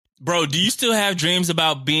Bro, do you still have dreams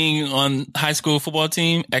about being on high school football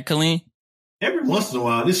team at Killeen? Every once in a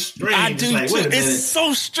while, it's strange. I do it's too. Like, it's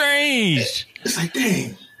so strange. It's like,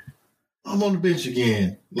 dang, I'm on the bench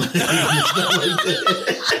again. You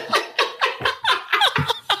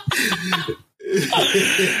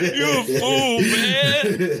a fool,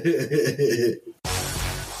 man.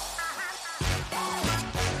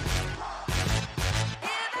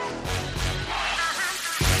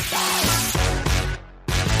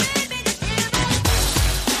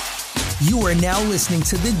 You are now listening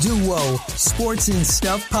to the Duo Sports and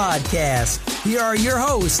Stuff podcast. Here are your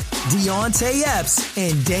hosts, Deontay Epps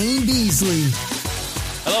and Dane Beasley.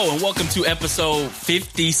 Hello and welcome to episode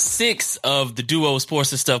 56 of the Duo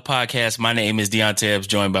Sports and Stuff podcast. My name is Deontay Epps,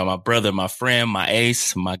 joined by my brother, my friend, my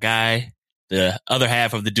ace, my guy, the other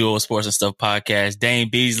half of the Duo Sports and Stuff podcast, Dane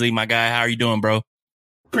Beasley, my guy. How are you doing, bro?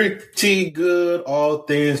 Pretty good, all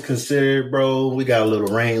things considered, bro. We got a little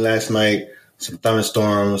rain last night. Some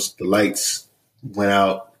thunderstorms. The lights went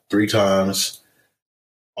out 3 times,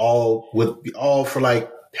 all for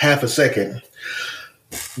like half a second.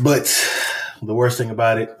 But the worst thing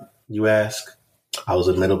about it, you ask, I was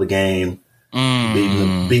in the middle of a game,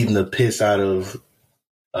 beating the piss out of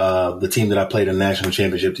the team that I played in the national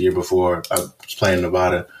championship the year before. I was playing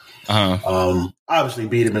Nevada. Obviously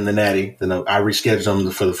beat him in the Natty. Then I rescheduled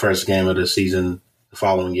them for the first game of the season the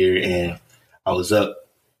following year, and I was up.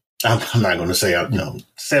 I'm not going to say,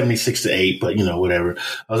 76-8, but, whatever.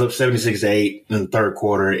 I was up 76-8 in the third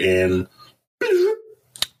quarter, and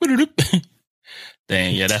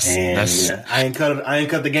dang, yeah, that's. Yeah, I ain't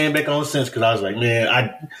cut the game back on since because I was like, man,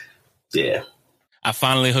 I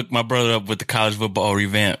finally hooked my brother up with the college football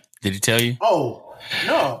revamp. Did he tell you? Oh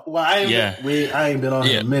no, well I ain't been on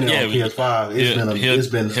a minute on PS5.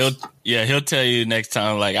 He'll tell you next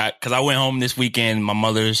time. Because I went home this weekend. My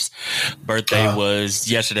mother's birthday was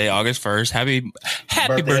yesterday, August 1st. Happy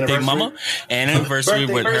birthday, mama! And anniversary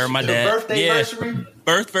with her and my dad.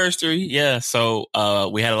 Birthversary. Yeah. So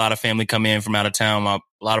we had a lot of family come in from out of town. A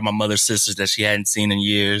lot of my mother's sisters that she hadn't seen in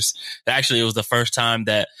years. Actually, it was the first time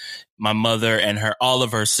that my mother and all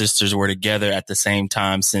of her sisters were together at the same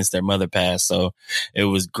time since their mother passed. So it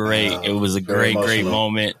was great. It was a great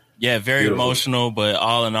moment. Yeah, very Beautiful. Emotional, but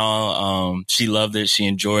all in all, she loved it. She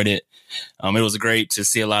enjoyed it. It was great to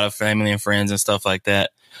see a lot of family and friends and stuff like that.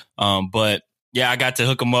 But yeah, I got to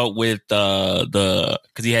hook him up with because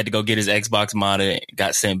he had to go get his Xbox modded,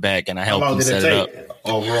 got sent back, and I helped him set it up.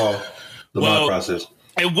 Overall, the mod process.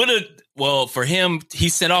 It would have. Well, for him, he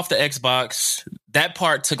sent off the Xbox. That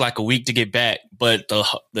part took like a week to get back, but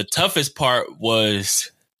the toughest part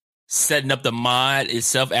was setting up the mod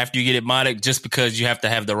itself after you get it modded, just because you have to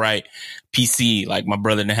have the right PC. Like my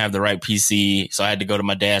brother didn't have the right PC, so I had to go to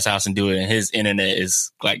my dad's house and do it, and his internet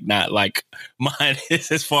is like not like mine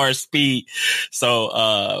is as far as speed.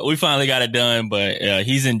 So we finally got it done, but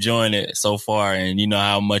he's enjoying it so far, and you know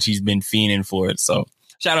how much he's been fiending for it. So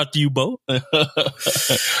shout out to you, Bo. But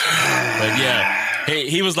yeah.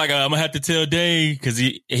 He was like, I'm going to have to tell Dane because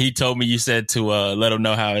he told me you said to let him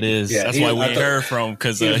know how it is. Yeah, that's why we ain't heard from him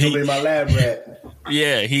because he's going to be my lab rat.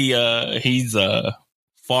 Yeah, he's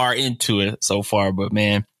far into it so far. But,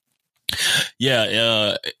 man,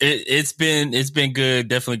 yeah, it's been good.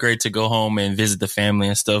 Definitely great to go home and visit the family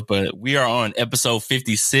and stuff. But we are on episode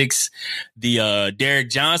 56, the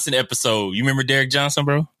Derek Johnson episode. You remember Derek Johnson,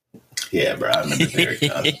 bro? Yeah, bro, I remember Derek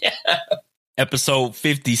Johnson. Yeah. Episode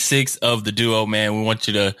 56 of the Duo, man. We want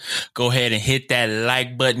you to go ahead and hit that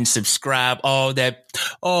like button, subscribe, all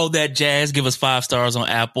that jazz. Give us 5 stars on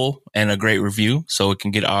Apple and a great review so it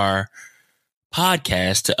can get our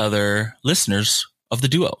podcast to other listeners of the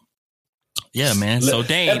Duo. Yeah, man. So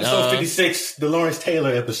Dane, episode 56, the Lawrence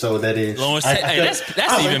Taylor episode. That is. Lawrence Taylor. Hey,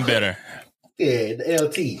 that's even better. Yeah, the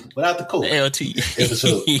LT without the coke. The LT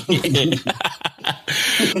episode.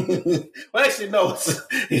 Well, actually, no.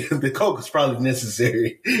 The coke was probably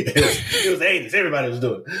necessary. It was the 80s. Everybody was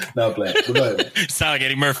doing it. No, I'm playing. Sound like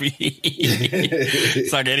Eddie Murphy.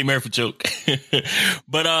 It's like Eddie Murphy joke.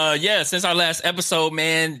 But yeah, since our last episode,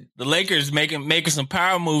 man, the Lakers making some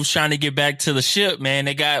power moves, trying to get back to the ship. Man,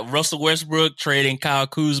 they got Russell Westbrook trading Kyle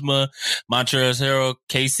Kuzma, Montrezl Harrell,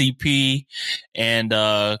 KCP, and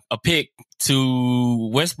a pick to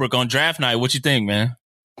Westbrook on draft night. What you think, man?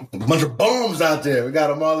 A bunch of bombs out there. We got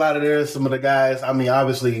them all out of there. Some of the guys, I mean,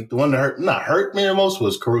 obviously, the one that not hurt me the most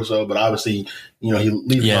was Caruso, but obviously, he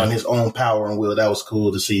leaves on his own power and will. That was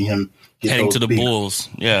cool to see him heading to the Bulls.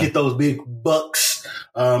 Yeah. Get those big bucks.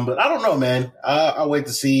 But I don't know, man. I'll wait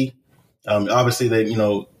to see. Obviously,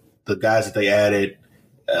 the guys that they added,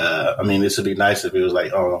 I mean, this would be nice if it was like,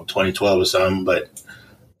 2012 or something, but,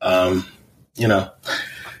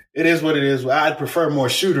 It is what it is. I'd prefer more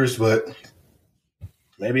shooters, but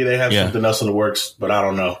maybe they have something else in the works, but I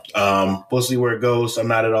don't know. We'll see where it goes. I'm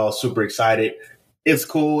not at all super excited. It's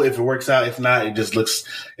cool if it works out. If not, it looks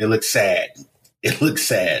sad. It looks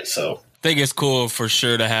sad. So I think it's cool for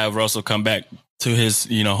sure to have Russell come back to his,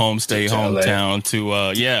 home state, hometown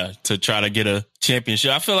to try to get a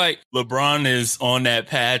championship. I feel like LeBron is on that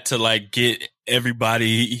path to like get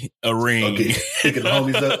everybody a ring. Okay. Picking the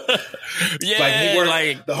homies up.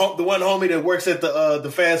 The one homie that works at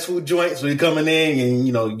the fast food joint, so he coming in and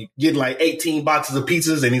you getting like 18 boxes of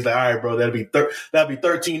pizzas, and he's like, all right, bro, that'll be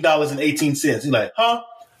 $13.18. He's like, huh?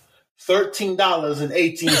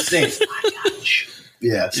 $13.18.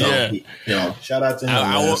 Yeah, so shout out to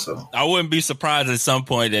him. I wouldn't be surprised at some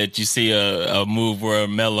point that you see a move where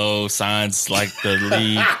Melo signs like the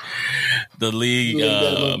league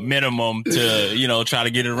minimum to try to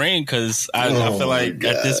get a ring, because I feel like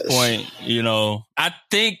at this point I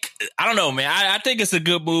don't know, man. I think it's a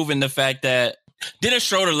good move in the fact that Dennis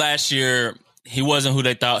Schroeder last year, he wasn't who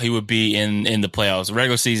they thought he would be in the playoffs.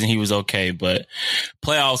 Regular season he was okay, but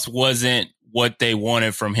playoffs wasn't what they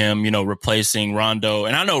wanted from him, replacing Rondo.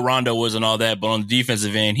 And I know Rondo wasn't all that, but on the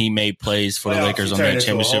defensive end, he made plays for the Lakers on that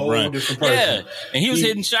championship run. Yeah. And he was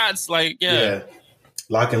hitting shots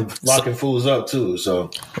locking fools up too.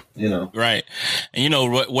 So, Right. And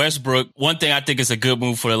Westbrook, one thing I think is a good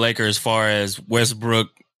move for the Lakers as far as Westbrook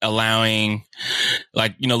allowing,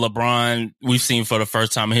 LeBron, we've seen for the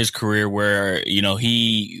first time in his career where,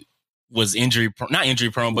 he was not injury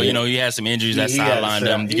prone, but he had some injuries that sidelined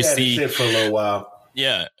him. You can see sit for a little while.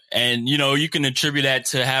 Yeah. And, you can attribute that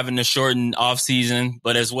to having a shortened off season,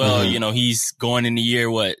 but as well, he's going in the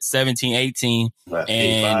year, 17, 18, and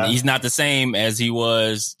 85. He's not the same as he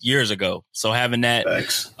was years ago. So having that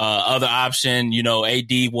other option,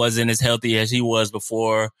 AD wasn't as healthy as he was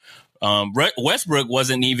before. Westbrook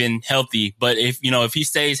wasn't even healthy, but if he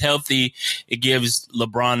stays healthy, it gives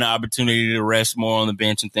LeBron the opportunity to rest more on the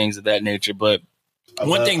bench and things of that nature. But I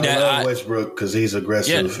love Westbrook because he's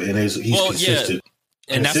aggressive and he's consistent.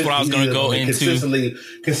 And that's what I was going to go into.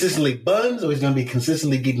 Consistently buns, or he's going to be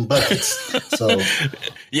consistently getting buckets. So,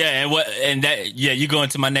 you go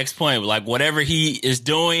into my next point. Like whatever he is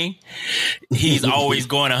doing, he's always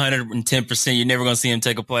going 110%. You're never going to see him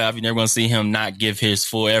take a playoff. You're never going to see him not give his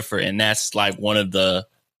full effort. And that's like one of the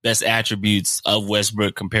best attributes of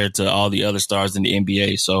Westbrook compared to all the other stars in the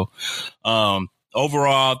NBA. So,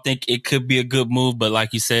 overall, I think it could be a good move, but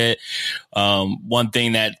like you said, one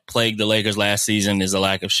thing that plagued the Lakers last season is a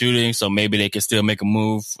lack of shooting, so maybe they can still make a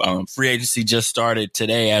move. Free agency just started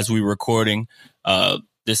today as we're recording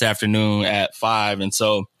this afternoon at 5, and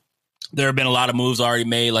so there have been a lot of moves already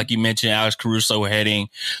made. Like you mentioned, Alex Caruso heading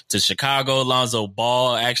to Chicago. Lonzo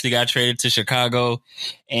Ball actually got traded to Chicago.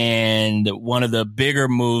 And one of the bigger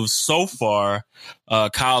moves so far,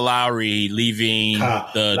 Kyle Lowry leaving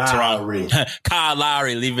the Toronto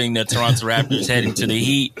Raptors, heading to the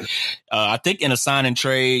Heat. I think in a sign and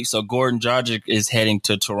trade. So Gordon Dragic is heading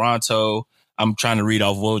to Toronto. I'm trying to read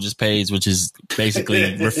off Woj's page, which is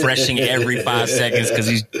basically refreshing every 5 seconds because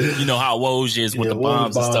he's, how Woj is with the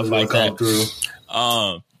bombs and stuff like that.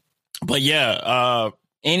 But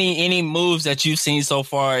any moves that you've seen so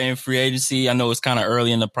far in free agency? I know it's kind of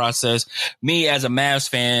early in the process. Me as a Mavs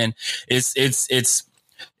fan, it's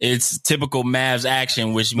typical Mavs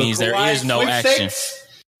action, which means there is no action.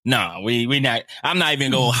 No, we not. I'm not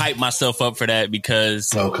even gonna hype myself up for that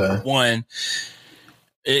because one.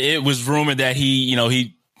 It was rumored that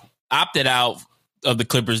he opted out of the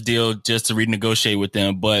Clippers deal just to renegotiate with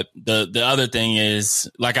them. But the other thing is,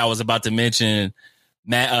 like I was about to mention,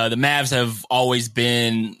 the Mavs have always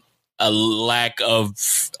been a lack of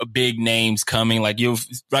big names coming. Like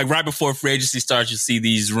right before free agency starts, you see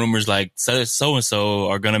these rumors like so and so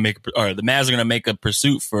are going to make, or the Mavs are going to make a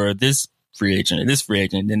pursuit for this free agent,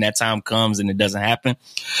 and then that time comes and it doesn't happen.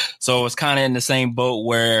 So it's kind of in the same boat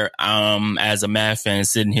where as a Mavs fan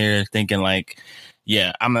sitting here thinking like,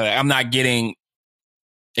 I'm not getting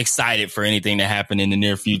excited for anything to happen in the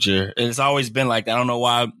near future. It's always been like, I don't know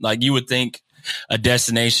why, like you would think a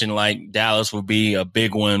destination like Dallas would be a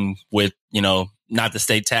big one with, not the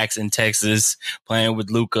state tax in Texas, playing with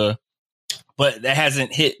Luka, but that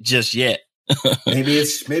hasn't hit just yet. maybe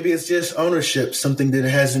it's just ownership, something that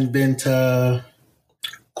hasn't been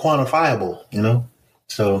quantifiable,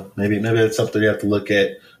 So maybe that's something you have to look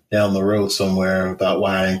at down the road somewhere about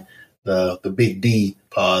why the big D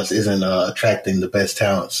pause isn't attracting the best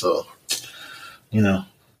talent. So,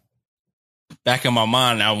 back in my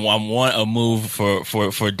mind, I want a move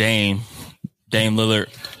for Dame Lillard.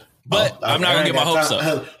 But I'm not going to get my hopes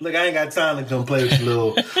up. Look, I ain't got time to come play with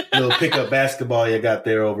your little pickup basketball you got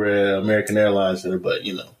there over at American Airlines Center, but,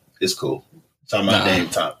 it's cool. Talking about Dame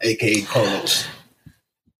Time, a.k.a. Chronos.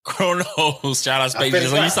 Chronos, shout out Space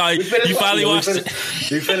Jam. You finally watched it.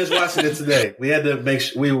 We finished watching it today. We had to make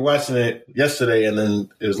sure we were watching it yesterday, and then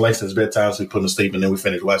it was Langston's bedtime, so we put him to sleep, and then we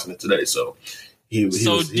finished watching it today. So, do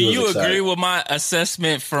you agree with my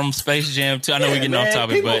assessment from Space Jam 2? I know we're getting off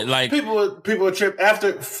topic, but like people would trip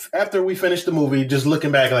after we finished the movie. Just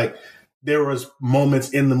looking back, like there was moments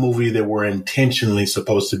in the movie that were intentionally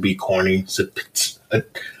supposed to be corny,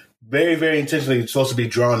 very, very intentionally supposed to be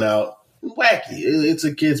drawn out. Wacky. It's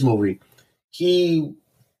a kid's movie. He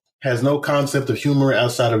has no concept of humor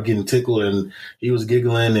outside of getting tickled, and he was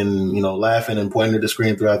giggling and laughing and pointing at the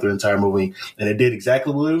screen throughout the entire movie. And it did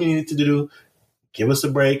exactly what we needed to do: give us a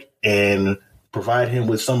break and provide him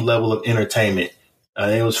with some level of entertainment.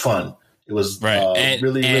 And it was fun. It was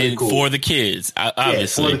really cool for the kids.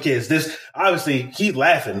 Obviously, for the kids. This obviously he's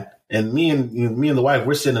laughing. And me and the wife,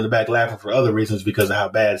 we're sitting in the back laughing for other reasons because of how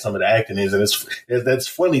bad some of the acting is, and that's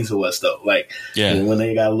funny to us though. Like when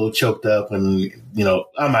they got a little choked up, and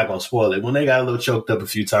I'm not gonna spoil it. When they got a little choked up a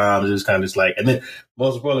few times, it was kind of just like, and then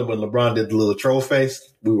most importantly, when LeBron did the little troll face,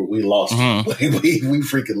 we lost it. Like, we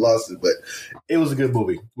freaking lost it. But it was a good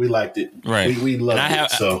movie. We liked it. Right. We loved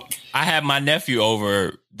it. So I had my nephew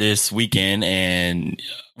over this weekend, and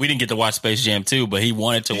we didn't get to watch Space Jam 2, but he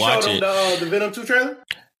wanted to watch it. The Venom 2 trailer.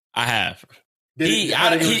 I have. He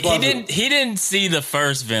didn't see the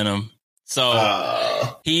first Venom,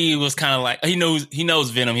 so he was kind of like he knows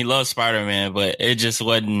Venom. He loves Spider-Man, but it just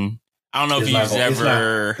wasn't. I don't know if he's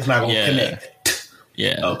ever. It's not gonna connect.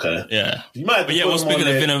 Yeah. Okay. Yeah. You might. But we'll speak of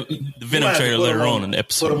the Venom trailer later on in the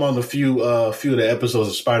episode. Put them on the few of the episodes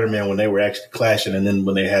of Spider-Man when they were actually clashing, and then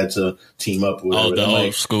when they had to team up. The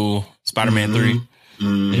old school Spider-Man 3.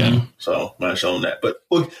 Mm-hmm. Yeah. So I'm not showing that, but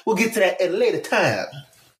we'll get to that at a later time.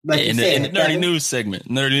 Like in the nerdy news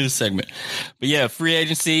segment. But yeah, free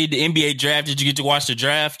agency, the NBA draft. Did you get to watch the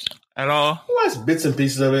draft at all? I watched bits and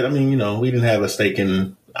pieces of it. I mean, we didn't have a stake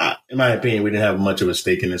in my opinion, we didn't have much of a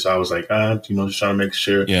stake in it. So I was like, just trying to make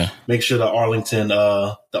sure the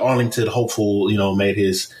Arlington hopeful, made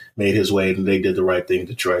his way, and they did the right thing in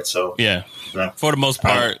Detroit. So for the most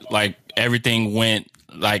part, like everything went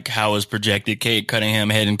like how it was projected. Cade Cunningham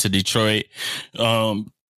heading to Detroit.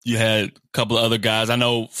 You had a couple of other guys. I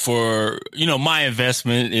know for, my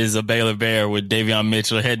investment is a Baylor Bear with Davion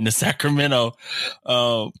Mitchell heading to Sacramento.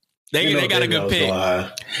 They got a good pick.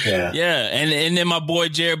 Yeah. And then my boy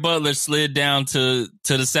Jared Butler slid down to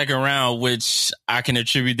the second round, which I can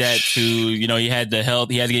attribute that to, he had the health.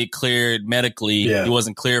 He had to get cleared medically. Yeah. He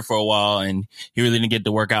wasn't cleared for a while, and he really didn't get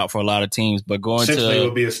to work out for a lot of teams. But it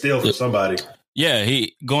would be a steal for somebody. Yeah,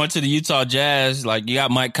 he going to the Utah Jazz. Like, you got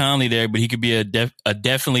Mike Conley there, but he could be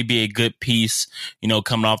definitely be a good piece.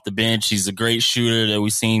 Coming off the bench, he's a great shooter that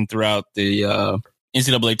we've seen throughout the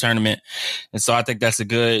NCAA tournament, and so I think that's a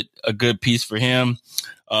good piece for him.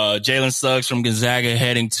 Jalen Suggs from Gonzaga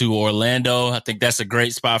heading to Orlando. I think that's a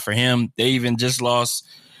great spot for him. They even just lost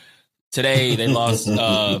today. They lost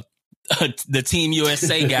the Team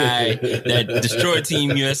USA guy that destroyed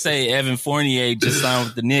Team USA, Evan Fournier, just signed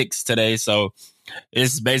with the Knicks today. So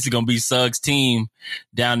it's basically going to be Suggs' team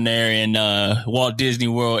down there in Walt Disney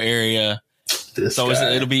World area.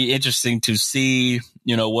 It'll be interesting to see,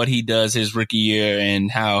 what he does his rookie year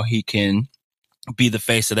and how he can be the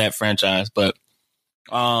face of that franchise. But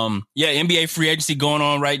NBA free agency going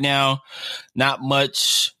on right now. Not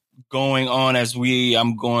much going on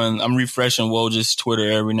I'm refreshing Woj's Twitter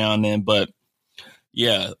every now and then, but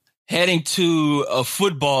heading to a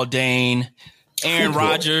football, Dane. Aaron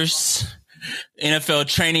Rodgers, NFL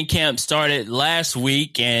training camp started last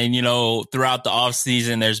week, and throughout the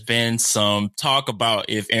offseason there's been some talk about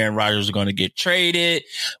if Aaron Rodgers is going to get traded.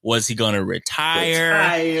 Was he going to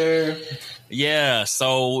retire? Yeah,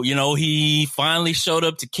 so, he finally showed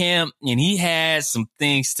up to camp, and he had some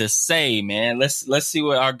things to say, man. Let's see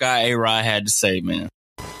what our guy A-Rod had to say, man.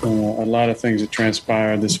 A lot of things that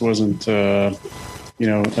transpired. This wasn't, a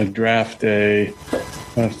draft day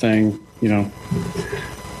thing,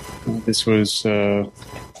 This was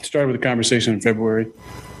started with a conversation in February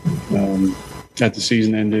that the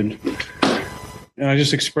season ended. And I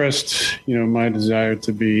just expressed, my desire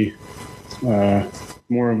to be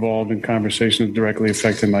more involved in conversations directly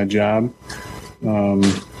affecting my job.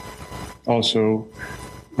 Also,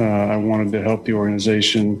 I wanted to help the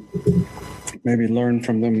organization maybe learn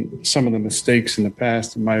from them some of the mistakes in the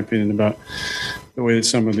past, in my opinion, about the way that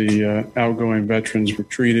some of the outgoing veterans were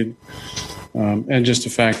treated, and just the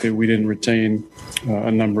fact that we didn't retain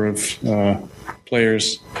a number of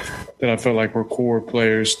players that I felt like were core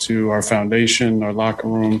players to our foundation, our locker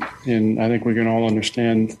room. And I think we can all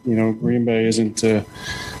understand, Green Bay isn't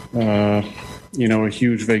a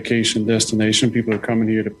huge vacation destination. People are coming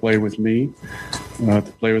here to play with me, to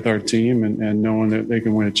play with our team, and knowing that they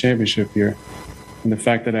can win a championship here. And the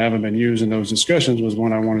fact that I haven't been used in those discussions was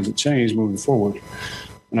one I wanted to change moving forward.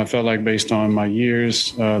 And I felt like based on my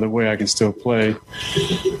years, the way I can still play,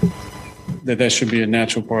 that should be a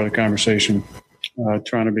natural part of the conversation.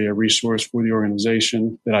 Trying to be a resource for the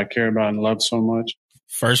organization that I care about and love so much.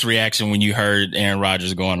 First reaction when you heard Aaron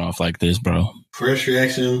Rodgers going off like this, bro? First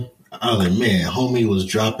reaction, I was like, man, homie was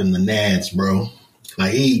dropping the nads, bro.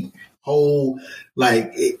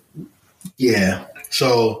 Like yeah.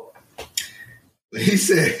 So he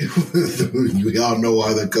said, we all know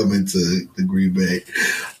why they're coming to the Green Bay.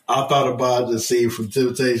 I thought about the scene from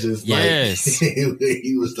Temptations. Yes. Like,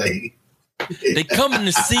 he was like, they coming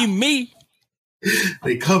to see me.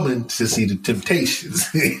 They coming to see the Temptations.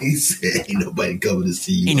 He said, ain't nobody coming to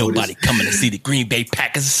see you. Ain't nobody coming to see the Green Bay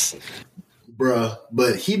Packers. Bruh.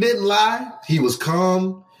 But he didn't lie. He was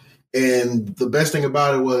calm. And the best thing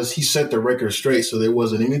about it was he set the record straight. So there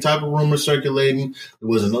wasn't any type of rumor circulating. There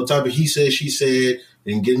wasn't no type of he said, she said,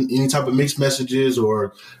 and getting any type of mixed messages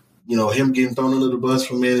or, him getting thrown under the bus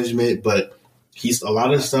from management. But a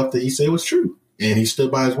lot of the stuff that he said was true. And he stood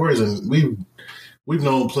by his words. And we've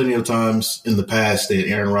known plenty of times in the past that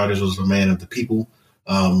Aaron Rodgers was a man of the people.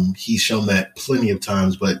 He's shown that plenty of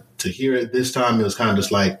times. But to hear it this time, it was kind of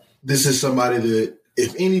just like, this is somebody that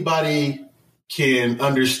if anybody can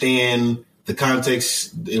understand the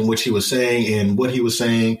context in which he was saying and what he was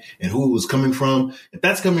saying and who it was coming from, if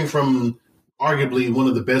that's coming from arguably one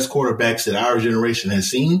of the best quarterbacks that our generation has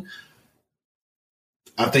seen,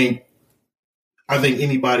 I think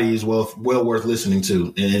anybody is well worth listening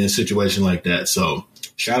to in a situation like that. So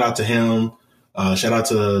shout out to him. Shout out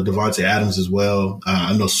to Devontae Adams as well.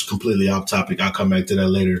 I know it's completely off topic. I'll come back to that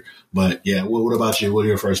later. But yeah, what about you? What are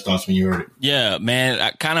your first thoughts when you heard it? Yeah,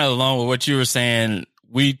 man, kind of along with what you were saying,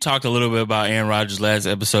 we talked a little bit about Aaron Rodgers last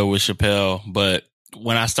episode with Chappelle, but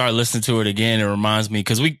when I start listening to it again, it reminds me,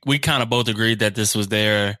 because we kind of both agreed that this was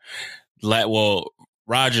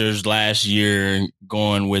Rodgers last year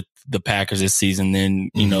going with the Packers this season, then,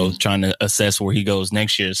 trying to assess where he goes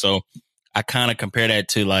next year. So I kind of compare that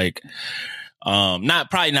to like,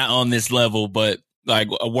 probably not on this level, but like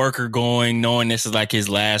a worker going, knowing this is like his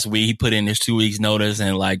last week. He put in his 2 weeks notice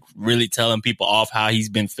and like really telling people off how he's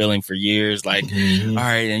been feeling for years. Like, all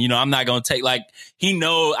right. And, I'm not going to take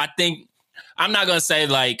I'm not going to say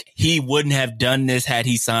like he wouldn't have done this had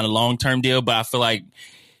he signed a long-term deal, but I feel like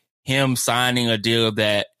him signing a deal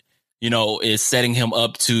that, is setting him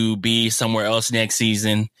up to be somewhere else next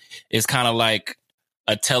season is kind of like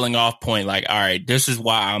a telling off point. Like, all right, this is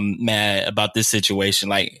why I'm mad about this situation.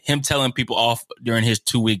 Like him telling people off during his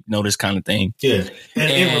 2 week notice kind of thing. Yeah.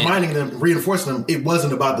 And reminding them, reinforcing them, it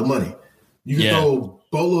wasn't about the money. You can throw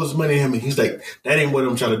boatloads of money at him and he's like, that ain't what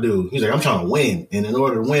I'm trying to do. He's like, I'm trying to win. And in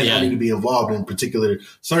order to win, I need to be involved in particular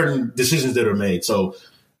certain decisions that are made. So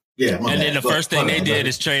yeah. Then the first thing they did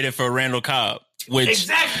is trade it for Randall Cobb.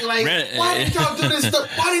 Exactly. Like, why did y'all do this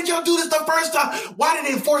stuff? Why did y'all do this the first time? Why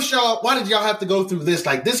did they force y'all? Why did y'all have to go through this?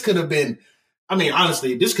 Like, this could have been,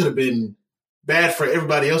 honestly, this could have been bad for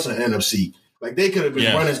everybody else in the NFC. Like, they could have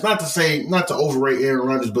been running. Not to overrate Aaron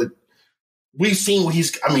Rodgers, but we've seen what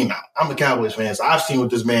I'm a Cowboys fan, so I've seen what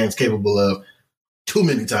this man's capable of too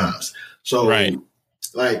many times. So, right.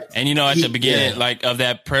 Like, and at the beginning, like of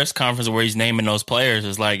that press conference where he's naming those players,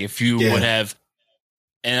 it's like if you would have,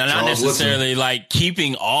 and not necessarily like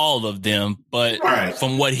keeping all of them, but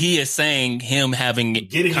from what he is saying, him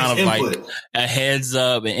getting kind of like a heads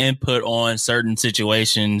up and input on certain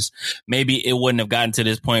situations, maybe it wouldn't have gotten to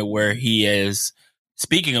this point where he is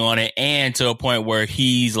speaking on it, and to a point where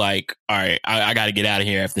he's like, all right, I got to get out of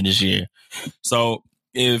here after this year. So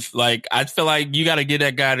if like, I feel like you got to give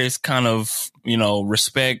that guy this kind of,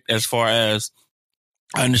 respect as far as,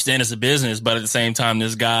 I understand it's a business, but at the same time,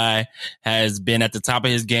 this guy has been at the top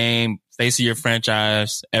of his game, face of your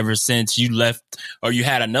franchise ever since you left, or you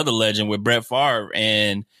had another legend with Brett Favre,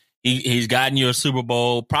 and he's gotten you a Super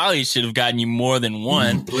Bowl, probably should have gotten you more than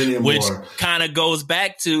one, which kind of goes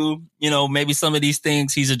back to, maybe some of these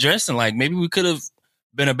things he's addressing. Like maybe we could have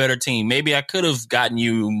been a better team. Maybe I could have gotten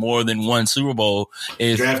you more than one Super Bowl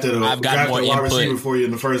if I've got more wide input receiver for you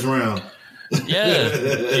in the first round.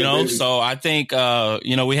 Yeah, so I think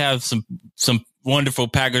we have some wonderful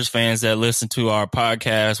Packers fans that listen to our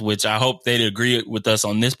podcast, which I hope they'd agree with us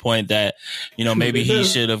on this point that maybe he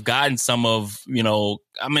should have gotten some of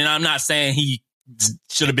I'm not saying he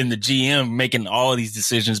should have been the GM making all of these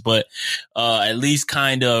decisions, but at least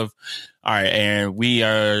kind of, all right, Aaron, we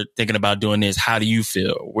are thinking about doing this. How do you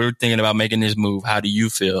feel? We're thinking about making this move. How do you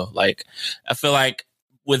feel? Like, I feel like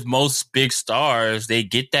with most big stars, they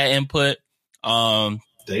get that input.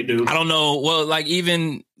 They do. I don't know. Well, like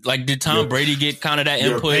even like, did Tom Brady get kind of that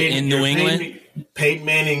input in New England? Peyton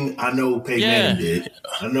Manning, I know Peyton Manning did.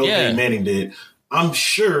 Peyton Manning did. I'm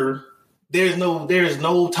sure there's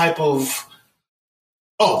no type of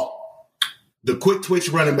the quick twitch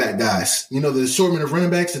running back guys. You know, the assortment of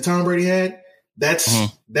running backs that Tom Brady had. That's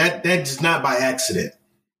not by accident.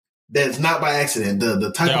 That's not by accident.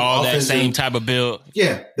 The type They're of all offensive, that same type of build.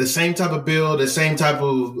 Yeah, the same type of build, the same type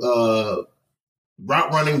of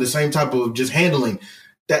route running, the same type of just handling.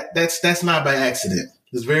 That's not by accident.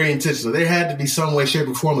 It's very intentional. There had to be some way, shape,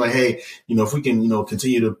 or form. Like, hey, you know, if we can, you know,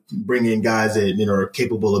 continue to bring in guys that, you know, are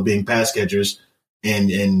capable of being pass catchers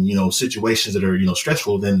and you know, situations that are, you know,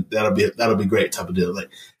 stressful, then that'll be great type of deal.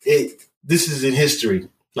 Like, this is in history.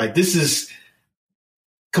 Like, this is,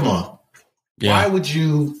 come on. Yeah. Why would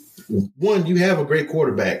you? One, you have a great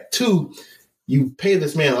quarterback. Two, you pay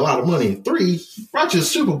this man a lot of money. Three, Rodgers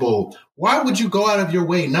Super Bowl. Why would you go out of your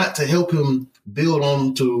way not to help him build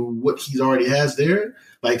on to what he already has there?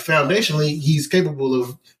 Like, foundationally, he's capable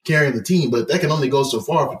of carrying the team, but that can only go so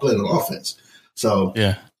far if you play on offense. So,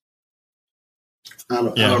 yeah, I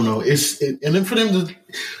don't know. And then for them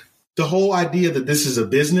the whole idea that this is a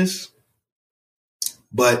business,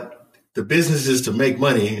 but the business is to make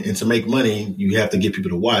money, and to make money, you have to get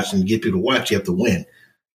people to watch, and to get people to watch, you have to win.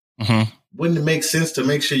 Mm-hmm. Wouldn't it make sense to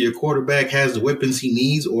make sure your quarterback has the weapons he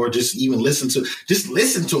needs, or just even listen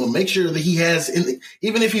to him, make sure that he has,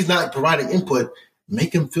 even if he's not providing input,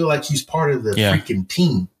 make him feel like he's part of the freaking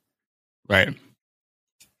team. Right.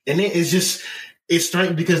 And it's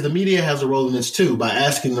strange because the media has a role in this too, by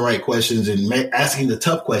asking the right questions and asking the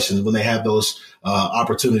tough questions when they have those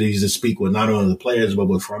opportunities to speak with not only the players, but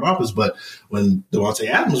with front office. But when Davante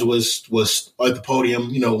Adams was at the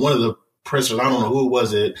podium, you know, one of the pressers, I don't know who it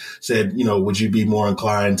was, that said, you know, would you be more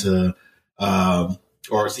inclined to,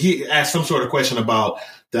 or he asked some sort of question about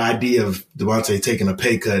the idea of Davante taking a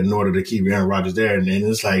pay cut in order to keep Aaron Rodgers there. And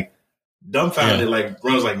it's like dumbfounded, like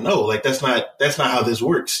Ron's like, no, like that's not how this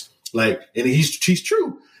works. Like, and he's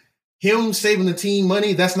true. Him saving the team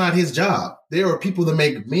money, that's not his job. There are people that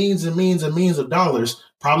make millions and millions and millions of dollars,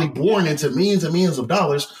 probably born into millions and millions of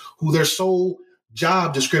dollars, who their sole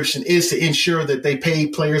job description is to ensure that they pay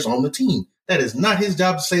players on the team. That is not his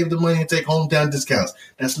job to save the money and take hometown discounts.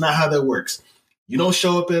 That's not how that works. You don't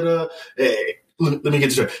show up at let me get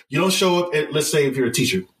this straight. You don't show up at, let's say if you're a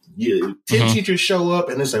teacher, 10 teachers show up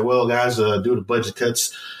and they say, well, guys, due to budget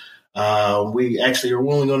cuts, we actually are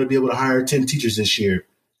only going to be able to hire 10 teachers this year.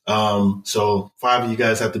 So 5 of you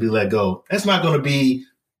guys have to be let go. That's not going to be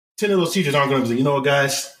 10 of those teachers aren't going to be, you know what,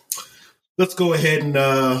 guys, let's go ahead and,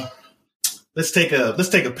 let's take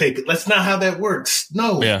a pay cut. That's not how that works.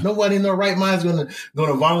 No, nobody in their right mind is going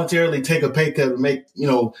to voluntarily take a pay cut and make, you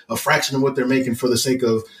know, a fraction of what they're making for the sake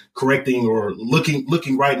of correcting or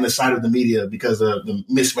looking right in the side of the media because of the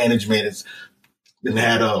mismanagement. It's been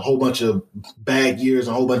had a whole bunch of bad years,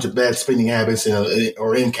 a whole bunch of bad spending habits,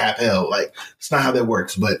 or in cap hell. Like, it's not how that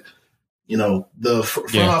works. But, you know, the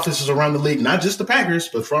front offices around the league, not just the Packers,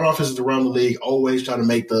 but front offices around the league always try to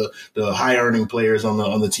make the high earning players on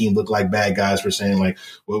the team look like bad guys for saying, like,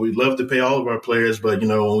 well, we'd love to pay all of our players, but, you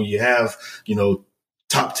know, when you have, you know,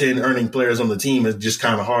 top 10 earning players on the team, it's just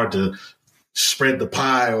kind of hard to spread the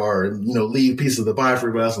pie or, you know, leave a piece of the pie for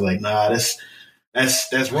everybody else. Like, nah, that's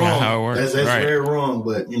wrong. How it works. That's very wrong.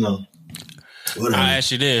 But, you know, whatever. I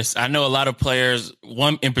ask you this. I know a lot of players,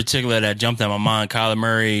 one in particular that jumped in my mind, Kyler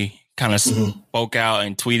Murray, kind of spoke out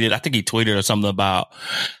and tweeted. I think he tweeted or something about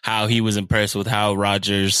how he was impressed with how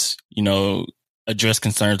Rodgers, you know, addressed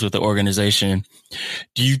concerns with the organization.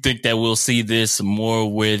 Do you think that we'll see this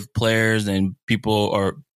more with players and people,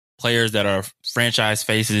 or players that are franchise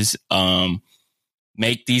faces,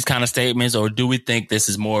 make these kind of statements? Or do we think this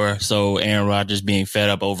is more so Aaron Rodgers being fed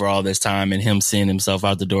up over all this time and him seeing himself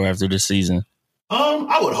out the door after this season?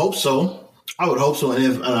 I would hope so. And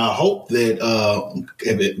I hope that,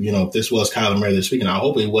 if this was Kyler Murray that's speaking, I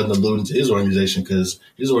hope he wasn't alluding to his organization, because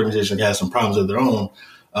his organization has some problems of their own,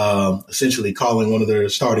 essentially calling one of their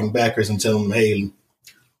starting backers and telling them, hey,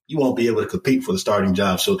 you won't be able to compete for the starting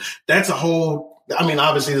job. So that's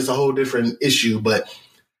obviously it's a whole different issue, but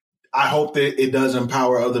I hope that it does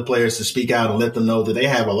empower other players to speak out and let them know that they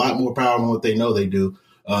have a lot more power than what they know they do.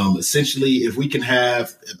 Essentially, if we can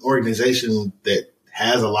have an organization that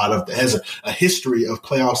has a history of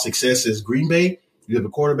playoff success as Green Bay, You have a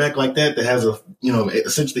quarterback like that has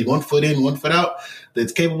essentially 1 foot in, 1 foot out,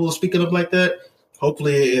 that's capable of speaking up like that.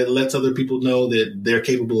 Hopefully it lets other people know that they're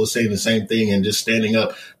capable of saying the same thing and just standing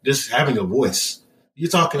up, just having a voice. You're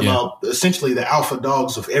talking about essentially the alpha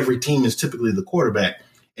dogs of every team is typically the quarterback.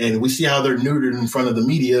 And we see how they're neutered in front of the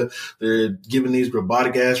media. They're giving these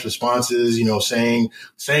robotic ass responses, saying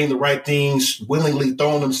the right things, willingly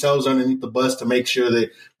throwing themselves underneath the bus to make sure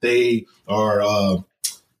that they are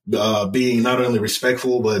being not only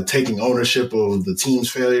respectful, but taking ownership of the team's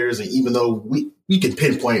failures. And even though we can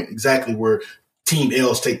pinpoint exactly where team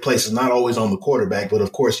L's take place, is not always on the quarterback, but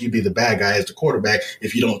of course you'd be the bad guy as the quarterback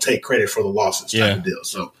if you don't take credit for the losses type of deal.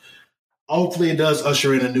 So hopefully it does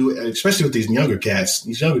usher in a new, especially with these younger cats.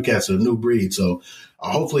 These younger cats are a new breed. So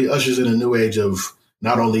hopefully it ushers in a new age of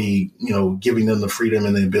not only, giving them the freedom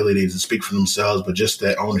and the ability to speak for themselves, but just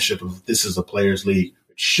that ownership of this is a players' league.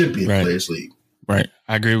 It should be a players' league. Right.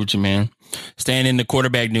 I agree with you, man. Staying in the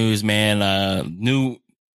quarterback news, man, new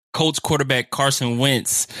Colts quarterback Carson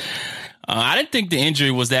Wentz. I didn't think the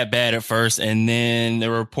injury was that bad at first, and then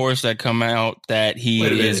there were reports that come out that he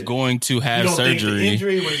is going to have surgery. Think the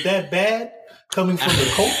injury was that bad coming from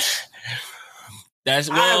the Colts?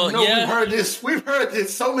 We've heard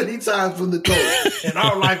this so many times from the Colts in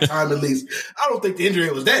our lifetime, at least. I don't think the injury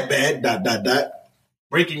was that bad.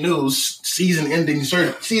 Breaking news: season-ending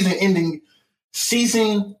injury.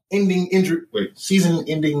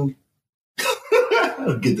 Season-ending.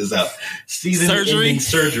 I'll get this out. Season-ending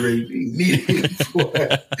surgery needed for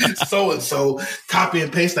so-and-so. Copy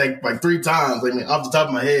and paste like 3 times. I mean, off the top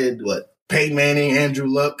of my head, Peyton Manning, Andrew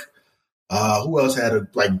Luck. Who else had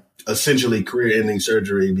essentially career-ending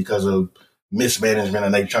surgery because of mismanagement,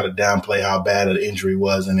 and they try to downplay how bad an injury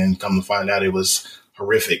was, and then come to find out it was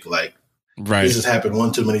horrific. This has happened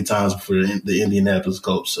one too many times for the Indianapolis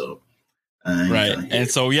Colts. So, and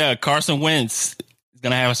so Carson Wentz is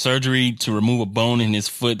going to have a surgery to remove a bone in his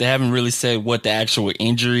foot. They haven't really said what the actual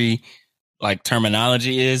injury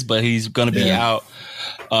terminology is, but he's going to be out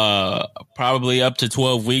probably up to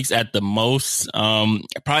 12 weeks at the most. Probably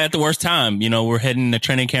at the worst time. We're heading into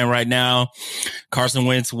training camp right now. Carson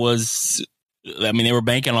Wentz they were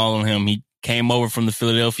banking all on him. He came over from the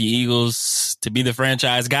Philadelphia Eagles to be the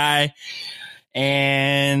franchise guy.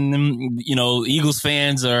 And, Eagles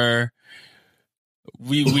fans are,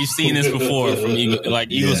 we've seen this before from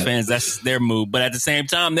Eagles fans. That's their move. But at the same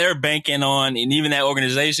time, they're banking on, and even that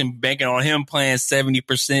organization banking on him playing 70%,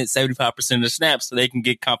 75% of the snaps so they can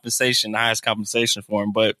get compensation, the highest compensation for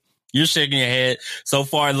him. But you're shaking your head. So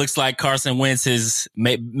far, it looks like Carson Wentz has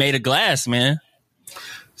made a glass, man.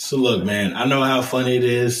 So look, man, I know how funny it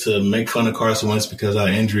is to make fun of Carson Wentz because how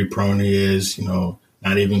injury prone he is,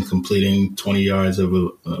 not even completing 20 yards of a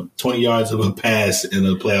pass in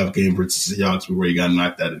a playoff game versus the Seahawks before he got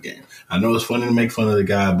knocked out of the game. I know it's funny to make fun of the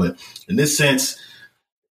guy, but in this sense,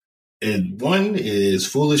 one is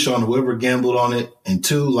foolish on whoever gambled on it, and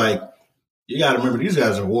 2, you got to remember these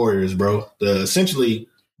guys are warriors, bro. Essentially,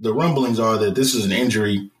 the rumblings are that this is an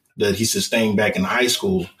injury that he sustained back in high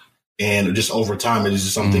school, and just over time, it is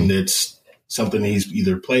just something that's something he's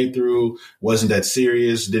either played through, wasn't that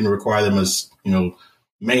serious, didn't require them as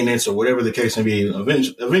maintenance or whatever the case may be.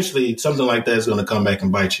 Eventually, something like that is going to come back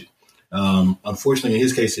and bite you. Unfortunately, in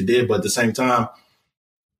his case, it did. But at the same time,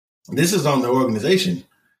 this is on the organization,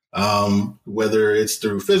 whether it's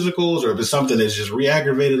through physicals or if it's something that's just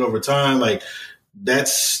re-aggravated over time.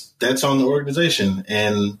 That's on the organization.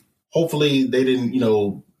 And hopefully they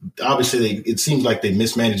didn't, obviously it seems like they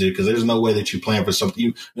mismanaged it because there's no way that you plan for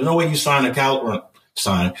something. There's no way you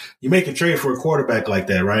you make a trade for a quarterback like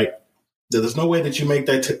that, right? There's no way that you make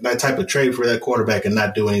that type of trade for that quarterback and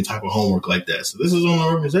not do any type of homework like that. So this is on the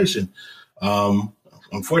organization.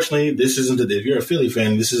 Unfortunately, this isn't if you're a Philly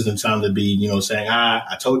fan, this isn't the time to be, saying,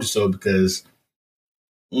 I told you so, because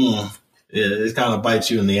it kind of bites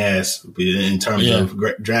you in the ass in terms of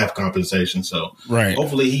draft compensation. So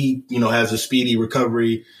hopefully he, has a speedy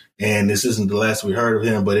recovery, and this isn't the last we heard of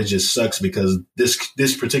him, but it just sucks because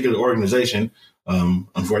this particular organization,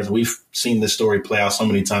 unfortunately, we've seen this story play out so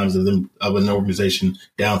many times of an organization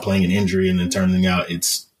downplaying an injury and then turning out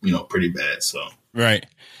it's, pretty bad. So, right.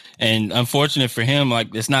 And unfortunate for him,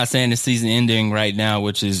 it's not saying the season ending right now,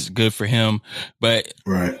 which is good for him. But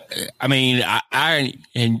I mean, I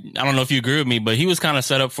don't know if you agree with me, but he was kind of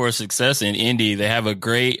set up for success in Indy. They have a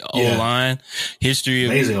great O-line history.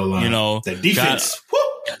 Amazing O-line. The defense.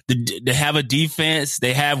 They have a defense.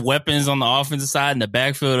 They have weapons on the offensive side in the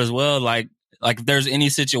backfield as well. Like if there's any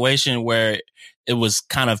situation where it was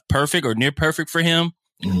kind of perfect or near perfect for him,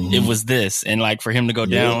 it was this. And for him to go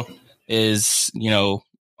down is,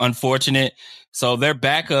 unfortunate. So their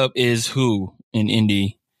backup is who? in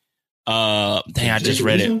Indy. I just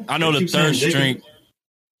read it. I know the third string.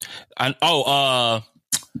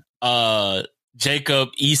 Jacob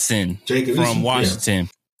Eason from Washington.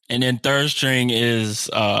 Yeah. And then third string is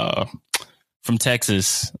from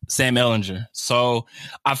Texas, Sam Ehlinger. So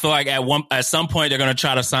I feel like at some point they're going to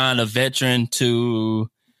try to sign a veteran to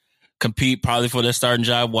compete probably for their starting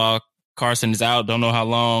job while Carson is out. Don't know how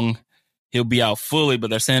long he'll be out fully, but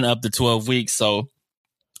they're saying up to 12 weeks. So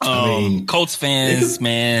Colts fans,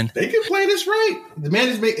 they can play this right. The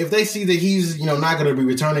management, if they see that he's not going to be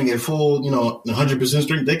returning at full 100%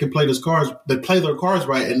 strength, they can play their cards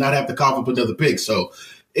right and not have to cough up another pick. So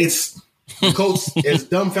it's the Colts, as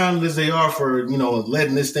dumbfounded as they are for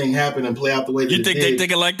letting this thing happen and play out the way that you think they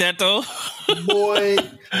think it like that though. Boy,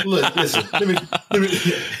 look, listen. Let me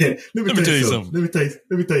tell you something. Let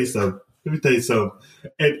me tell you something.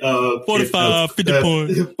 And 45, 50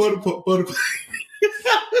 points.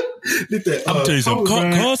 I'm telling you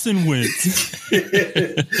something. Carson Wentz.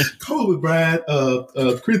 Kobe Bryant,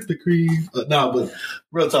 Krispy Kreme. But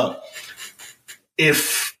real talk.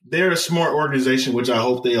 If they're a smart organization, which I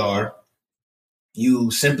hope they are,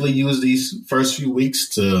 you simply use these first few weeks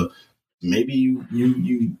to maybe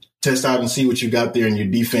you test out and see what you got there in your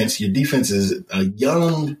defense. Your defense is a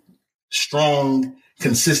young, strong,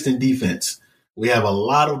 consistent defense. We have a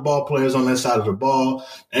lot of ball players on that side of the ball,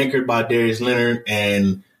 anchored by Darius Leonard,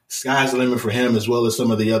 and sky's the limit for him, as well as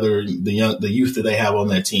some of the youth that they have on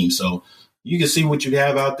that team. So you can see what you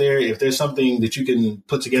have out there. If there's something that you can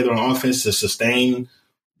put together on offense to sustain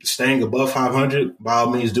staying above 500, by all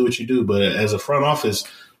means, do what you do. But as a front office,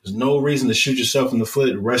 there's no reason to shoot yourself in the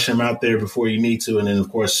foot, rush him out there before you need to, and then, of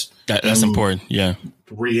course, that's important. Yeah,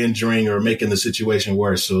 re-injuring or making the situation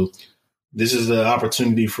worse. So this is the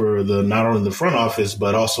opportunity for not only the front office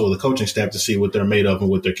but also the coaching staff to see what they're made of and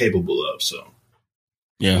what they're capable of. So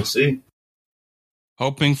yeah, we'll see.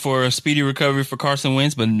 Hoping for a speedy recovery for Carson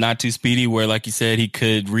Wentz, but not too speedy where, like you said, he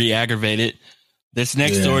could re-aggravate it. This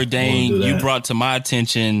next story, Dane, you brought to my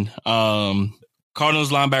attention.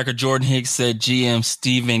 Cardinals linebacker Jordan Hicks said GM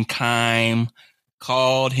Stephen Keim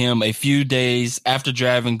called him a few days after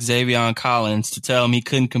drafting Xavier Collins to tell him he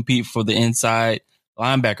couldn't compete for the inside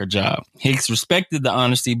linebacker job. Hicks respected the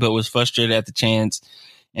honesty, but was frustrated at the chance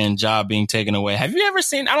and job being taken away. Have you ever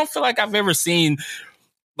seen, I don't feel like I've ever seen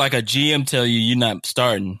like a GM tell you you're not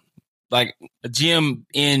starting. Like a GM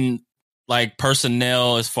in like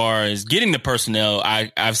personnel, as far as getting the personnel,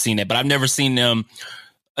 I've seen it, but I've never seen them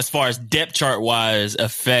as far as depth chart wise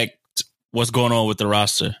affect what's going on with the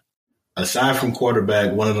roster. Aside from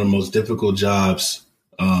quarterback, one of the most difficult jobs,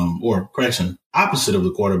 opposite of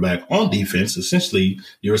the quarterback on defense, essentially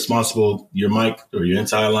you're responsible, your Mike or your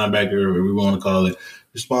entire linebacker, or whatever we want to call it,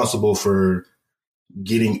 responsible for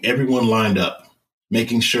getting everyone lined up,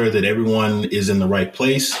 making sure that everyone is in the right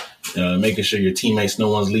place, making sure your teammates, no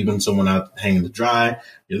one's leaving someone out hanging to dry.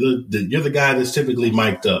 You're the guy that's typically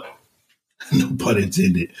mic'd up. No pun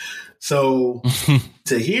intended. So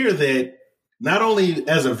to hear that not only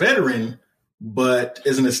as a veteran, but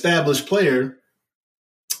as an established player,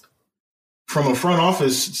 from a front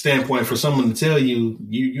office standpoint, for someone to tell you,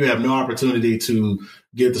 you have no opportunity to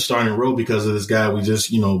get the starting role because of this guy we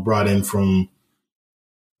just, brought in from,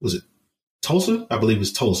 was it Tulsa? I believe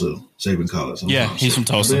it's Tulsa, Xavier Collins. Yeah, he's from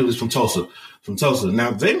Tulsa. I believe it was from Tulsa.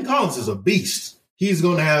 Now, Xavier Collins is a beast. He's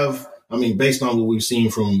going to have, based on what we've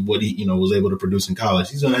seen from what he, was able to produce in college,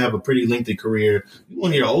 he's going to have a pretty lengthy career.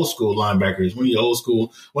 One of your old school linebackers,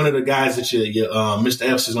 one of the guys that you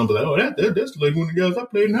Mr. Epps is going to be like, oh, that's like one of the guys I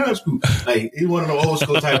played in high school. Like, he's one of the old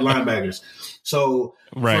school type linebackers. So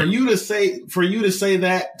for you to say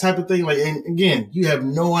that type of thing, like, and again, you have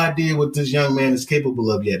no idea what this young man is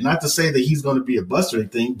capable of yet. Not to say that he's going to be a bust or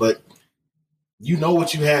anything, but you know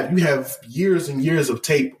what you have. You have years and years of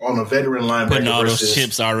tape on a veteran linebacker. Putting all those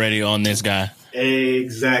chips already on this guy.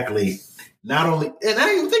 Exactly. Not only, and I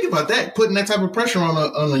didn't even think about that, putting that type of pressure on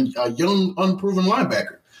a young, unproven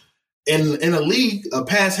linebacker. In a league, a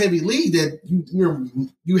pass-heavy league, that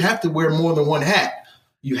you have to wear more than one hat.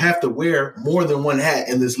 You have to wear more than one hat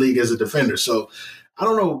in this league as a defender. So I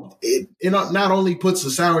don't know. It not only puts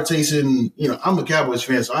a sour taste in, I'm a Cowboys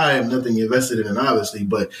fan, so I have nothing invested in it, obviously,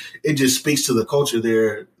 but it just speaks to the culture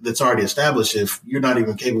there that's already established. If you're not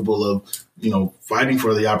even capable of, fighting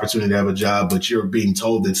for the opportunity to have a job, but you're being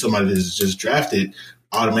told that somebody that's just drafted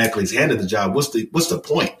automatically is handed the job, what's the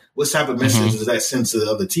point? What type of message does that send to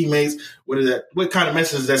the other teammates? What kind of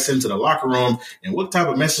message does that send to the locker room? And what type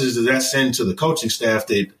of message does that send to the coaching staff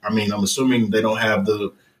that, I'm assuming they don't have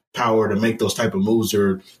the power to make those type of moves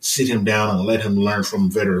or sit him down and let him learn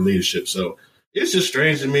from veteran leadership. So it's just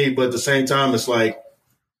strange to me, but at the same time, it's like,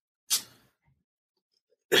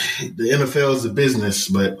 the NFL is a business,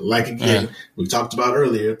 but like again, we talked about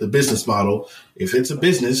earlier, the business model. If it's a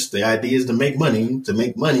business, the idea is to make money. To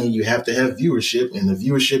make money, you have to have viewership, and the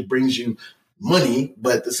viewership brings you money.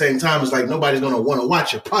 But at the same time, it's like nobody's going to want to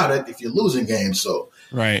watch your product if you're losing games. So,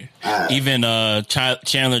 right. Even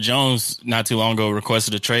Chandler Jones not too long ago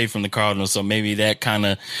requested a trade from the Cardinals. So maybe that kind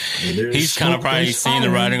of he's kind of probably seeing the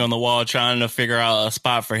writing on the wall, trying to figure out a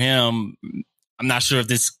spot for him. I'm not sure if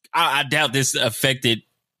this. I doubt this affected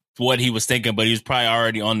what he was thinking, but he was probably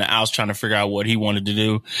already on the outs trying to figure out what he wanted to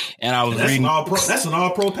do. And I was reading that's an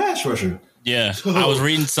all-pro pass rusher. Yeah, I was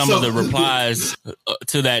reading some of the replies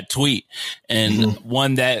to that tweet, and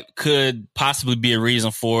one that could possibly be a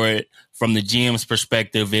reason for it from the GM's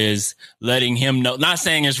perspective is letting him know, not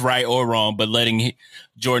saying it's right or wrong, but letting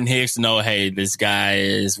Jordan Hicks know, hey, this guy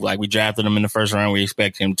is like, we drafted him in the first round. We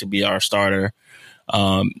expect him to be our starter.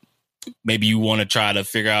 Maybe you want to try to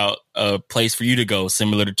figure out a place for you to go,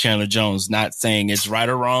 similar to Chandler Jones. Not saying it's right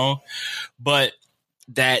or wrong, but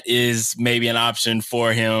that is maybe an option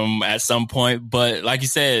for him at some point. But like you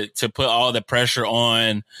said, to put all the pressure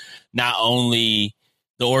on not only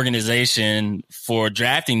the organization for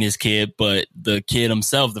drafting this kid, but the kid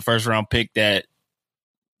himself, the first round pick that,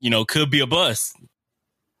 could be a bust.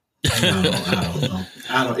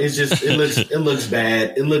 I don't. It's just it looks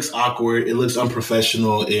bad. It looks awkward. It looks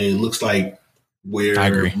unprofessional. It looks like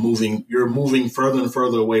you're moving further and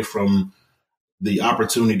further away from the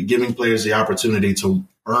opportunity, giving players the opportunity to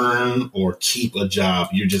earn or keep a job.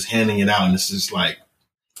 You're just handing it out, and it's just like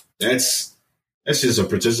that's just a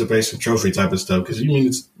participation trophy type of stuff. Because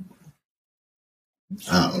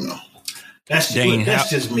I don't know. That's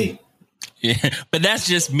just me. Yeah, but that's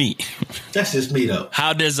just me. That's just me, though.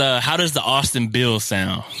 How does the Austin Bills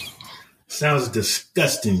sound? Sounds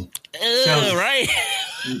disgusting. Right?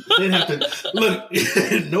 They'd have to look.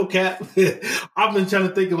 No cap. I've been trying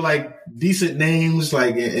to think of like decent names,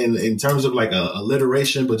 like in terms of like a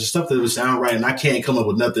alliteration, but just stuff that would sound right, and I can't come up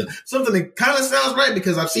with nothing. Something that kind of sounds right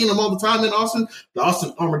because I've seen them all the time in Austin. The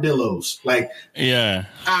Austin Armadillos. Like, yeah.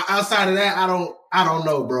 Outside of that, I don't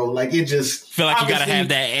know, bro. Like, it just feel like you gotta have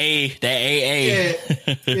that AA.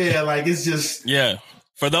 Yeah, like it's just yeah.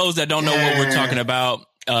 For those that don't know what we're talking about,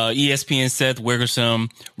 ESPN Seth Wickersham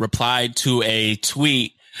replied to a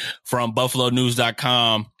tweet from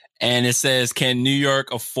BuffaloNews.com, and it says, "Can New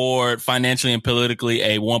York afford financially and politically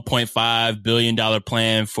a $1.5 billion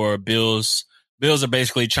plan for Bills?" Bills are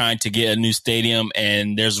basically trying to get a new stadium,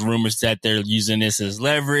 and there's rumors that they're using this as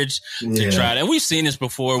leverage to try to. And we've seen this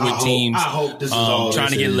before with teams trying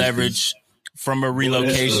to get leverage from a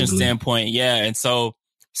relocation standpoint. Yeah, and so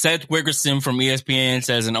Seth Wickersham from ESPN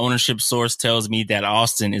says an ownership source tells me that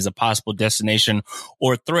Austin is a possible destination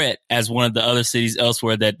or threat as one of the other cities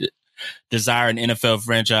elsewhere that desire an NFL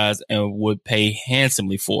franchise and would pay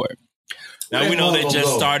handsomely for it. Now, we know they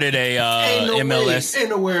just started a MLS. Ain't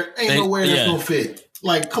nowhere that's gonna fit.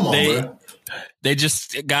 Like, come on, bro. They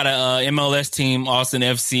just got a MLS team, Austin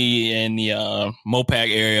FC, in the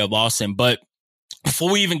Mopac area of Austin. But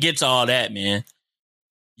before we even get to all that, man,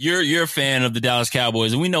 you're a fan of the Dallas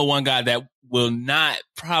Cowboys, and we know one guy that will not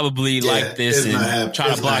probably like this and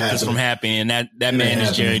try to block this from happening, and that man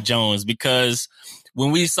is Jerry Jones. Because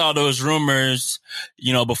when we saw those rumors,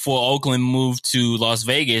 before Oakland moved to Las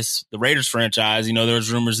Vegas, the Raiders franchise, there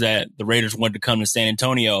was rumors that the Raiders wanted to come to San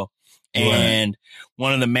Antonio. And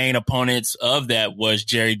one of the main opponents of that was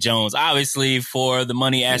Jerry Jones. Obviously, for the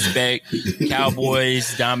money aspect,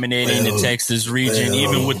 Cowboys dominating the Texas region,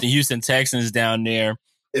 even with the Houston Texans down there.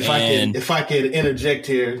 If I could interject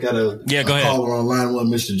here, got a caller on line one,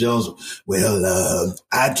 Mr. Jones. Well,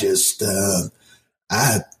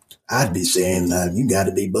 I'd be saying, you got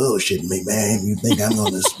to be bullshitting me, man. You think I'm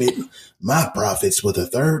going to split my profits with a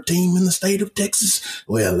third team in the state of Texas?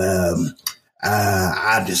 Well,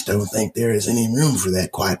 I just don't think there is any room for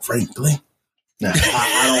that, quite frankly. No,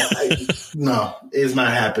 no, it's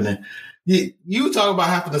not happening. You talk about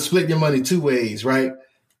having to split your money two ways, right?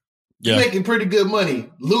 Yeah. You're making pretty good money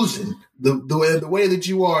losing the way that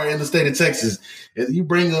you are in the state of Texas. If you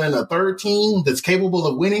bring in a third team that's capable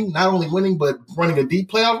of winning, not only winning, but running a deep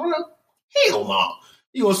playoff run, hell no.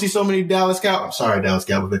 You gonna see so many Dallas Cowboy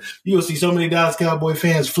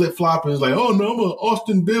fans flip-flopping. It's like, oh no, I'm an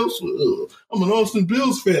Austin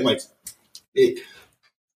Bills fan. Like,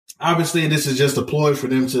 obviously this is just a ploy for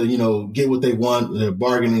them to, get what they want, their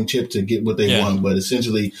bargaining chip to get what they want. But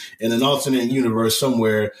essentially, in an alternate universe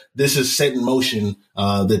somewhere, this is set in motion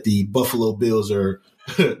that the Buffalo Bills are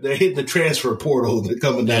they're hitting the transfer portal. They're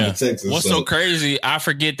coming down to Texas. What's so crazy? I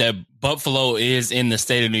forget that Buffalo is in the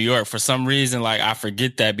state of New York for some reason. Like I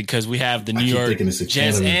forget that because we have the New York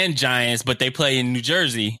Jets and Giants, but they play in New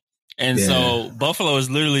Jersey, and so Buffalo is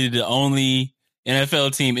literally the only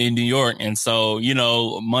NFL team in New York. And so,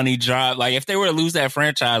 money drop. Like if they were to lose that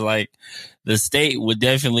franchise, like the state would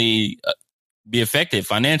definitely be affected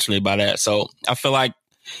financially by that. So I feel like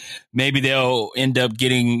maybe they'll end up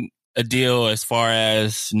getting a deal as far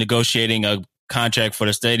as negotiating a contract for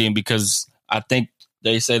the stadium, because I think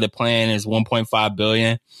they say the plan is $1.5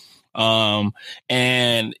 billion.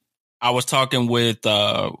 And I was talking with,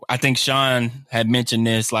 I think Sean had mentioned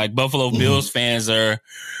this, like Buffalo Bills fans are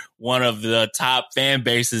one of the top fan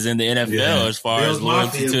bases in the NFL as far as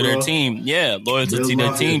loyalty to their team. Yeah, loyalty to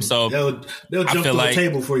their team. So they'll jump to the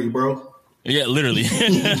table for you, bro. Yeah, literally.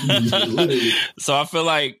 So I feel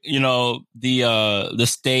like, the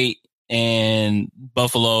state and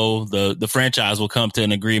Buffalo, the franchise will come to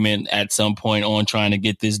an agreement at some point on trying to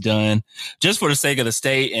get this done just for the sake of the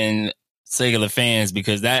state and sake of the fans,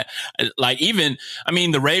 because the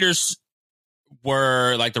Raiders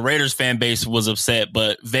were like, the Raiders fan base was upset,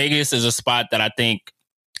 but Vegas is a spot that I think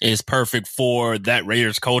is perfect for that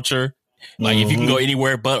Raiders culture. Like if you can go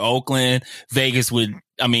anywhere but Oakland, Vegas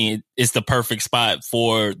it's the perfect spot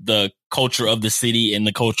for the culture of the city and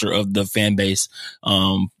the culture of the fan base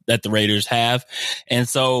that the Raiders have. And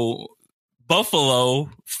so Buffalo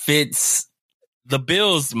fits the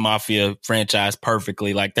Bills Mafia franchise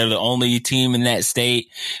perfectly. Like they're the only team in that state.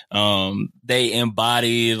 They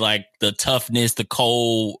embody like the toughness, the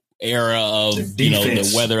cold era of,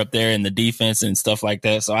 the weather up there and the defense and stuff like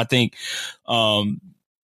that. So I think,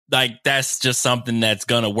 that's just something that's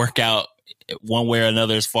going to work out one way or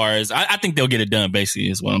another as far as I think they'll get it done, basically,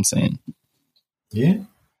 is what I'm saying. Yeah.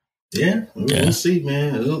 We'll see,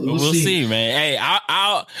 man. We'll see, man. Hey,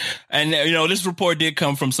 I'll this report did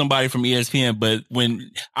come from somebody from ESPN, but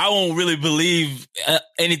when I won't really believe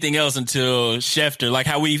anything else until Schefter, like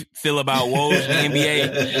how we feel about Woj in the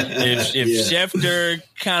NBA. If Schefter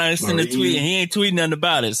kind of sent a tweet and he ain't tweeting nothing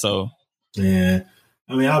about it, so yeah.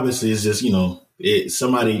 I mean, obviously, it's just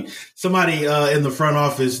somebody in the front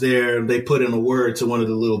office there. They put in a word to one of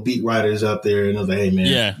the little beat writers out there, and they're like, "Hey,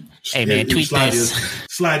 man, tweet this.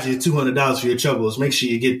 Slide you $200 for your troubles. Make sure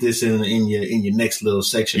you get this in your next little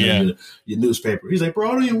section of your newspaper." He's like, "Bro,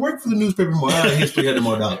 I don't even work for the newspaper anymore. Here's $300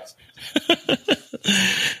 more."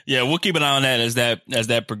 Yeah, we'll keep an eye on that as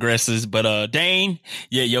that progresses. But Dane,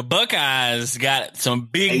 your Buckeyes got some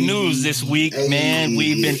big news this week, man.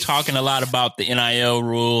 We've been talking a lot about the NIL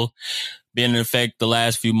rule been in effect the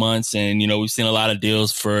last few months, and we've seen a lot of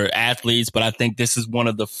deals for athletes, but I think this is one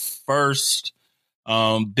of the first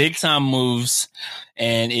big time moves,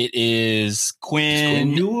 and it is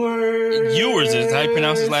Quinn Ewers. Is how you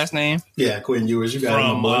pronounce his last name? Yeah, Quinn Ewers. You got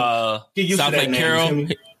from South Lake Carroll,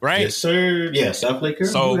 right? Yes, sir. Yeah, South Lake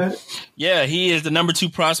Carroll. So he is the number 2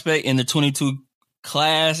 prospect in the 22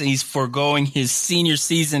 class, and he's foregoing his senior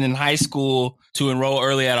season in high school to enroll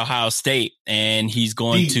early at Ohio State, and he's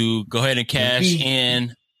going to go ahead and cash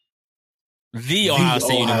in the Ohio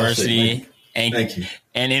State University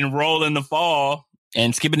and enroll in the fall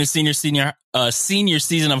and skipping the senior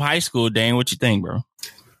season of high school. Dane, what you think, bro?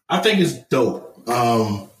 I think it's dope.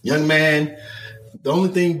 Young man, the only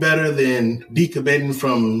thing better than decommitting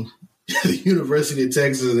from the University of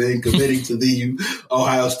Texas and committing to the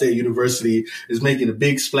Ohio State University is making a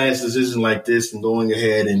big splash decision like this and going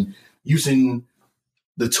ahead and using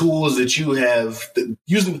the tools that you have,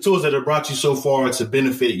 using the tools that have brought you so far to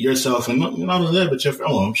benefit yourself and not only that, but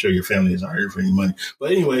I'm sure your family is not here for any money.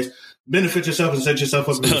 But anyways, benefit yourself and set yourself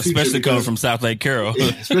up in the future. Especially coming from South Lake Carroll.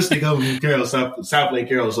 Especially coming from South Lake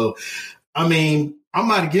Carroll. So, I mean, I'm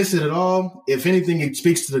not against it at all. If anything, it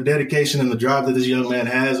speaks to the dedication and the drive that this young man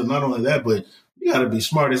has. And not only that, but you got to be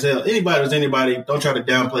smart as hell. Anybody is anybody. Don't try to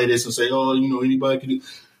downplay this and say, anybody can do.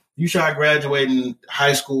 You try graduating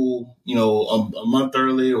high school, a month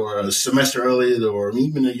early or a semester early or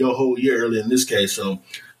even your whole year early in this case. So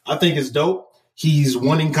I think it's dope. He's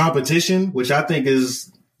winning competition, which I think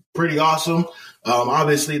is pretty awesome.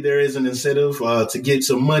 Obviously, there is an incentive to get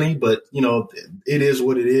some money, but, it is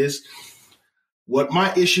what it is. What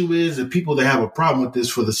my issue is that people that have a problem with this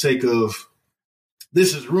for the sake of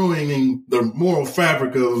this is ruining the moral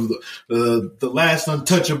fabric of the last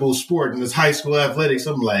untouchable sport in this high school athletics.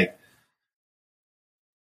 I'm like,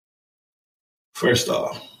 first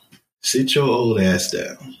off, sit your old ass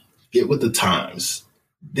down. Get with the times.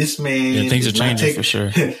 This man, things are changing for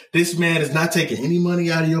sure. This man is not taking any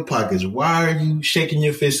money out of your pockets. Why are you shaking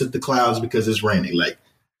your fist at the clouds because it's raining? Like,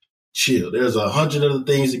 chill. There's 100 other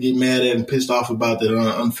things to get mad at and pissed off about that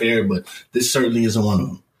are unfair, but this certainly isn't one of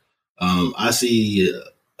them. I see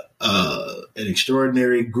an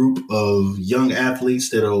extraordinary group of young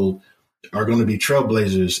athletes that are going to be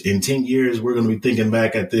trailblazers. In 10 years, we're going to be thinking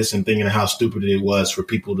back at this and thinking how stupid it was for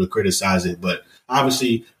people to criticize it. But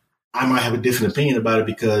obviously, I might have a different opinion about it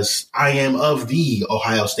because I am of the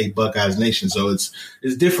Ohio State Buckeyes nation. So it's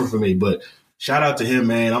different for me. But shout out to him,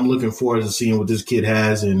 man. I'm looking forward to seeing what this kid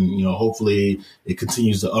has. And, you know, hopefully it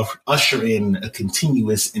continues to usher in a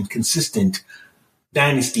continuous and consistent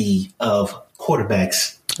dynasty of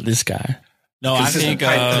quarterbacks. This guy. No, I think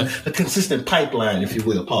a consistent pipeline, if you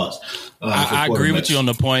will. Pause. I agree with you on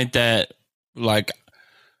the point that, like,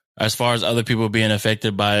 as far as other people being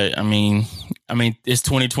affected by it, I mean, it's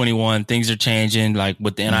 2021. Things are changing, like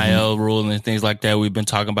with the NIL rule and things like that. We've been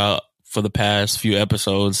talking about for the past few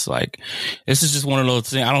episodes. Like, this is just one of those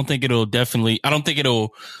things. I don't think it'll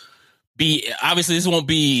be. Obviously, this won't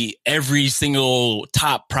be every single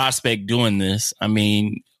top prospect doing this. I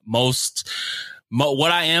mean,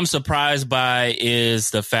 what I am surprised by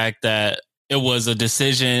is the fact that it was a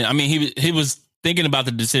decision. I mean, he was thinking about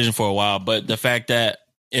the decision for a while, but the fact that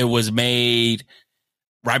it was made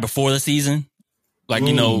right before the season, like,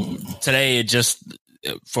 you know, today it just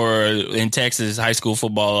in Texas high school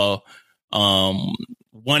football,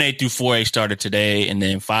 1A through 4A started today, and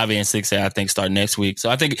then 5A and 6A I think start next week. So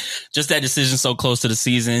I think just that decision so close to the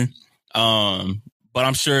season, but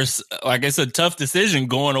I'm sure it's a tough decision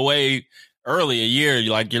going away early a year.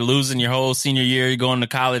 Like, you're losing your whole senior year, you're going to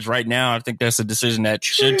college right now. I think that's a decision that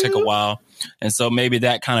should take a while. And so maybe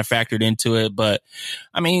that kind of factored into it. But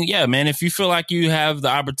I mean, yeah, man, if you feel like you have the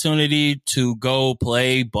opportunity to go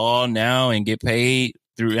play ball now and get paid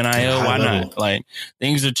through NIL, why not? Like,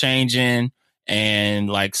 things are changing and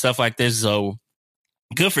like stuff like this. So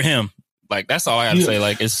good for him. Like, that's all I got to say.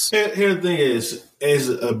 Like, it's here. The thing is, as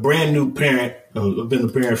a brand new parent, I've been a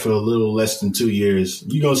parent for a little less than 2 years.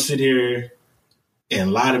 You gonna sit here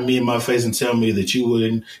and lie to me in my face and tell me that you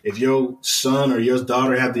wouldn't, if your son or your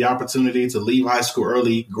daughter had the opportunity to leave high school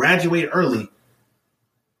early, graduate early,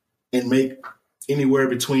 and make anywhere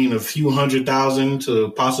between a few $100,000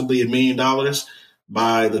 to possibly $1 million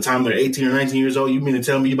by the time they're 18 or 19 years old, you mean to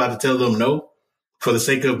tell me you about to tell them no for the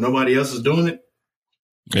sake of nobody else is doing it?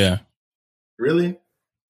 Yeah. Really?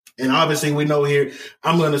 And obviously we know here,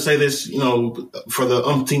 I'm going to say this, you know, for the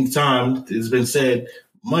umpteenth time, it's been said,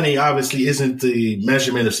 money obviously isn't the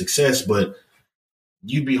measurement of success, but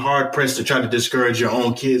you'd be hard pressed to try to discourage your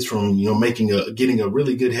own kids from, you know, getting a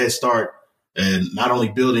really good head start and not only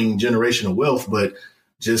building generational wealth, but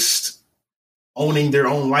just owning their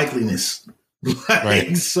own likeliness.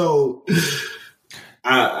 Right. So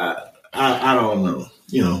I don't know.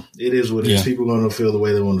 You know, it is what it is. People are going to feel the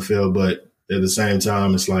way they want to feel, but at the same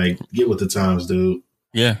time, it's like, get with the times, dude.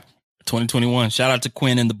 Yeah. 2021. Shout out to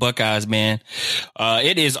Quinn and the Buckeyes, man.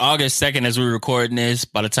 It is August 2nd as we're recording this.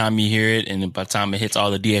 By the time you hear it and by the time it hits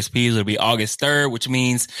all the DSPs, it'll be August 3rd, which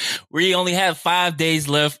means we only have 5 days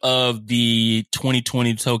left of the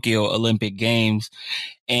 2020 Tokyo Olympic Games.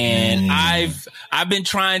 And I've been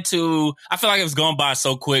trying to, I feel like it's gone by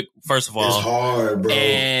so quick, first of all. It's hard, bro.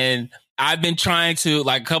 And I've been trying to,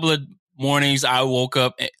 like, a couple of mornings I woke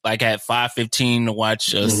up like at 5:15 to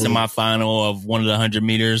watch a semifinal of one of the 100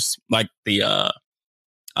 meters, like the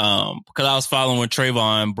because I was following with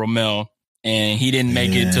Trayvon Bromell and he didn't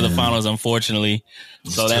make it to the finals, unfortunately.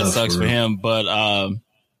 So that sucks for him. But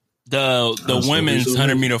the women's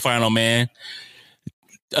 100 meter final, man,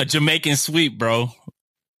 a Jamaican sweep, bro.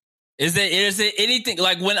 Is it anything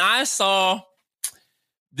like when I saw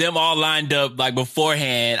them all lined up like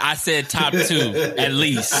beforehand, I said top 2 at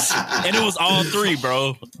least. And it was all 3,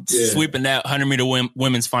 bro. Yeah. Sweeping that 100 meter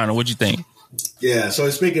women's final. What'd you think? Yeah. So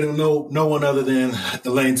speaking of no one other than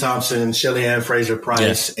Elaine Thompson, Shelly Ann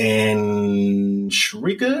Fraser-Price, and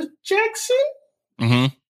Shrika Jackson,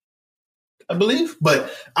 I believe. But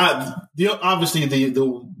obviously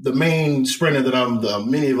the main sprinter that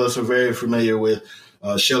many of us are very familiar with,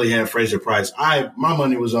 Shelly Ann Fraser-Price. My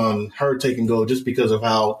money was on her taking gold just because of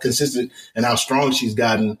how consistent and how strong she's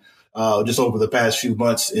gotten just over the past few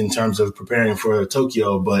months in terms of preparing for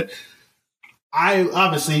Tokyo. But I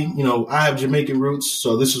obviously, you know, I have Jamaican roots,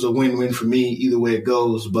 so this was a win-win for me either way it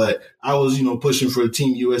goes. But I was, you know, pushing for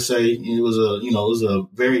Team USA. It was a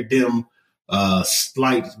very dim,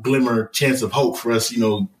 slight glimmer chance of hope for us, you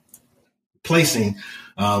know, placing.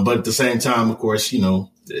 But at the same time, of course, you know,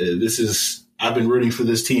 this is I've been rooting for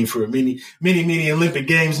this team for many Olympic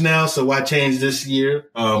games now. So why change this year?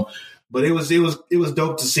 But it was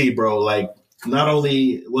dope to see, bro. Like, not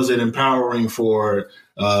only was it empowering for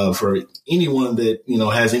anyone that, you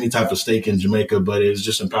know, has any type of stake in Jamaica, but it's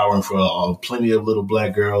just empowering for plenty of little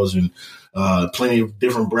black girls and plenty of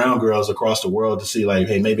different brown girls across the world to see, like,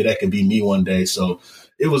 hey, maybe that could be me one day. So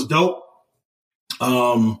it was dope.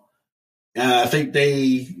 I think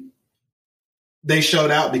they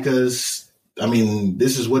showed out because, I mean,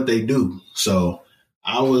 this is what they do. So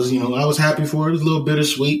I was happy for it. It was a little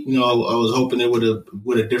bittersweet. You know, I was hoping it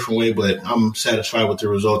would a different way, but I'm satisfied with the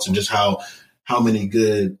results and just how many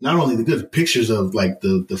good, not only the good pictures of like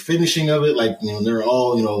the finishing of it, like, you know, they're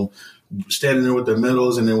all, you know, standing there with their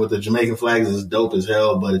medals and then with the Jamaican flags is dope as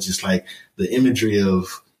hell. But it's just like the imagery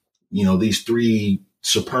of, you know, these three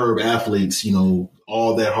superb athletes, you know,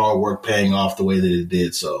 all that hard work paying off the way that it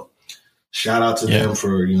did. So shout out to them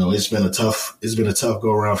for, you know, it's been a tough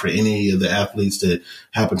go around for any of the athletes that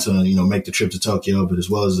happen to, you know, make the trip to Tokyo, but as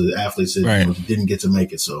well as the athletes that you know, didn't get to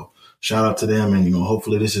make it. So shout out to them. And, you know,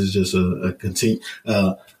 hopefully this is just a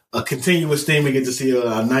continuous thing. We get to see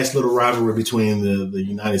a nice little rivalry between the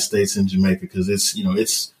United States and Jamaica, because it's, you know,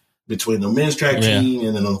 it's between the men's track team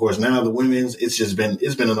and then, of course, now the women's. It's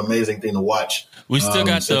been an amazing thing to watch. We still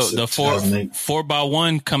got the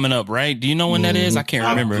 4x1 coming up, right? Do you know when that is? I can't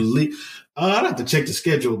remember. I'd have to check the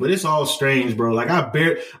schedule, but it's all strange, bro. Like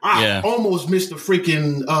I almost missed the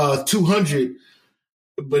freaking 200.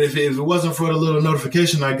 But if it wasn't for the little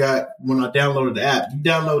notification I got when I downloaded the app, you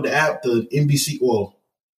download the app, the NBC. Well,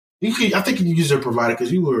 I think you can use their provider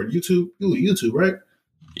because you were YouTube, right?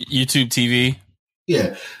 YouTube TV.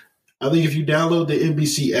 Yeah. I think if you download the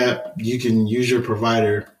NBC app, you can use your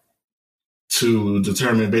provider to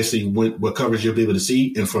determine basically what coverage you'll be able to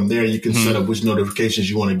see. And from there, you can set up which notifications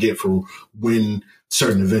you want to get for when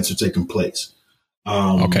certain events are taking place.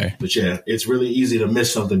 But yeah, it's really easy to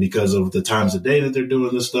miss something because of the times of day that they're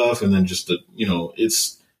doing this stuff. And then just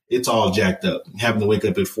it's all jacked up. Having to wake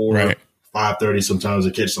up at 5:30 sometimes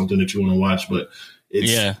to catch something that you want to watch. But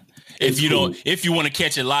if you want to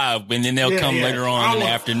catch it live, and then they'll come later on in the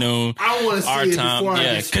afternoon. I want to see it before I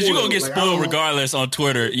get spoiled. Because you're going to get spoiled regardless on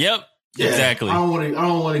Twitter. Yep. Yeah, exactly. I don't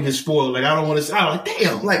want to get spoiled. Like, I don't want to say, I'm like,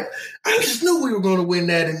 damn, like, I just knew we were going to win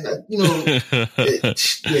that. And, you know,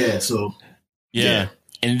 Yeah.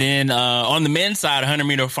 And then on the men's side,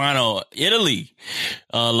 100-meter final, Italy,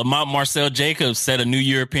 Lamont Marcel Jacobs set a new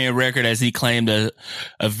European record as he claimed a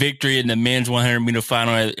victory in the men's 100-meter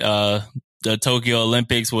final at the Tokyo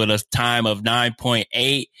Olympics with a time of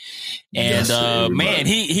 9.8. And man,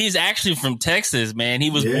 he's actually from Texas, man. He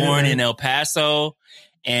was born in El Paso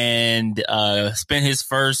and spent his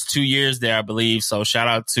first 2 years there, I believe. So shout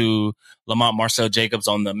out to Lamont Marcel Jacobs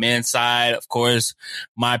on the men's side. Of course,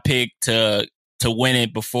 my pick to win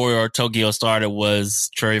it before Tokyo started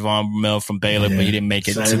was Trayvon Brumell from Baylor, but he didn't make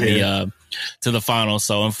it to the final.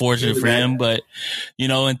 So unfortunate for him, but you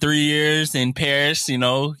know, in 3 years in Paris, you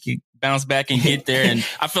know, he bounced back and get there. And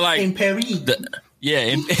I feel like in Paris. In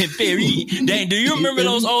Paris. Dang, do you remember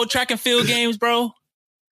those old track and field games, bro?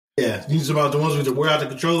 Yeah, these about the ones with the wear out the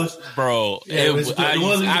controllers, bro. The ones that you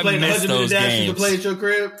played 100 dash you play at your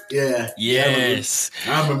crib. Yeah, yes,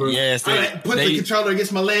 I remember. Yes, I put the controller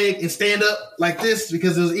against my leg and stand up like this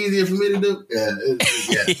because it was easier for me to do.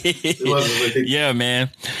 It wasn't ridiculous. Yeah, man.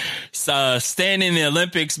 So staying in the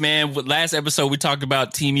Olympics, man. Last episode we talked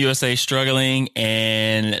about Team USA struggling,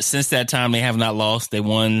 and since that time they have not lost. They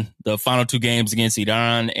won the final 2 games against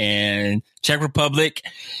Iran and Czech Republic.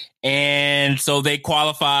 And so they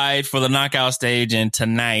qualified for the knockout stage and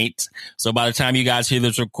tonight. So by the time you guys hear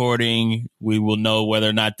this recording, we will know whether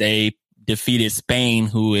or not they defeated Spain,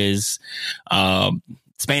 who is Spain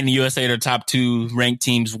and USA are top 2 ranked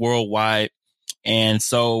teams worldwide. And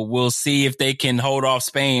so we'll see if they can hold off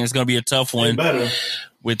Spain. It's going to be a tough one.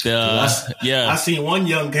 With I seen one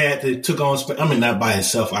young cat that took on Spain. I mean, not by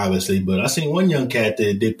himself, obviously, but I seen one young cat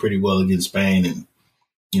that did pretty well against Spain. And,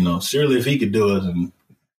 you know, surely if he could do it, and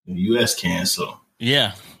the U.S. can, so.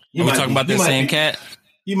 Yeah. We're talking about the same cat?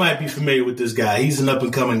 You might be familiar with this guy. He's an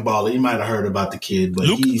up-and-coming baller. You might have heard about the kid, but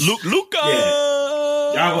Luca. Yeah.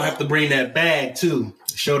 Y'all gonna have to bring that bag, too.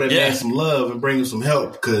 Show that man some love and bring him some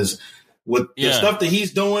help, because with the stuff that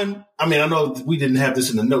he's doing, I mean, I know we didn't have this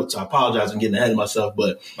in the notes. I apologize for getting ahead of myself,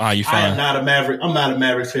 but you're fine. I'm not a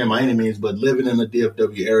Mavericks fan by any means, but living in the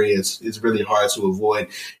DFW area, it's really hard to avoid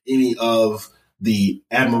any of the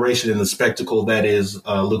admiration and the spectacle that is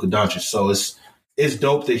Luka Doncic. So it's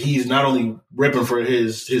dope that he's not only ripping for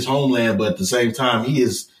his homeland, but at the same time he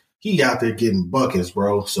out there getting buckets,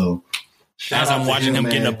 bro. So as I'm watching him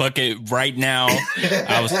getting a bucket right now,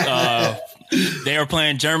 I was They are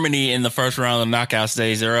playing Germany in the first round of the knockout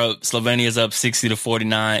stage. They're up. Slovenia's up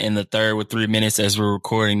 60-49 in the third with 3 minutes as we're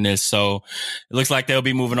recording this. So it looks like they'll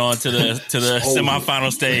be moving on to the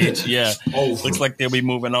semifinal stage. Yeah, looks like they'll be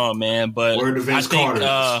moving on, man. But word to Vince Carter,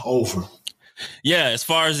 it's over. Yeah, as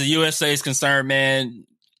far as the USA is concerned, man,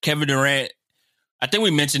 Kevin Durant. I think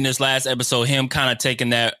we mentioned this last episode, him kind of taking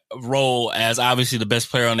that role as obviously the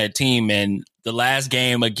best player on that team. And the last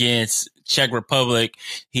game against Czech Republic,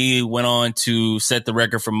 he went on to set the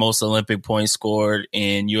record for most Olympic points scored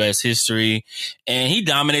in U.S. history. And he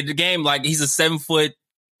dominated the game. Like, he's a 7 foot.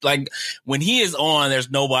 Like, when he is on,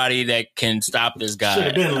 there's nobody that can stop this guy. Should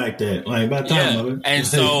have been like that. Like, by the time of it. And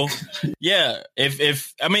so, yeah,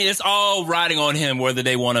 if I mean, it's all riding on him whether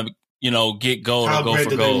they want to, get gold or go for gold. How great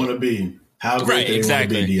do they want to be? How great do they want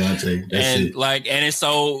to be, Deontay? That's it. And it's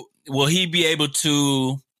so, will he be able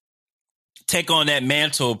to take on that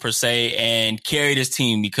mantle per se and carry this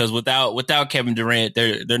team? Because without Kevin Durant,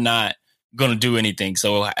 they're not going to do anything.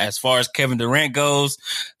 So as far as Kevin Durant goes,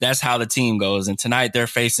 that's how the team goes. And tonight they're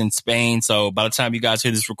facing Spain. So by the time you guys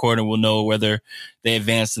hear this recording, we'll know whether they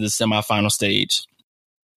advance to the semifinal stage.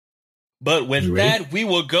 But with that, we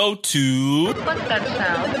will go to... What's that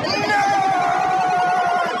sound?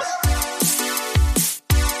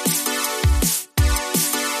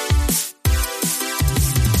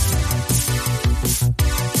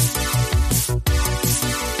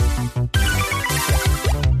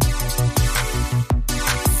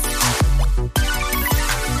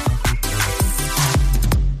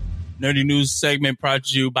 Nerdy News segment brought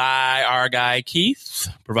to you by our guy Keith,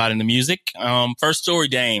 providing the music. First story,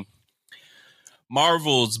 Dame.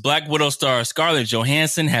 Marvel's Black Widow star Scarlett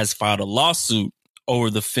Johansson has filed a lawsuit over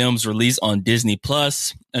the film's release on Disney+.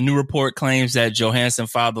 A new report claims that Johansson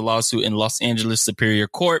filed the lawsuit in Los Angeles Superior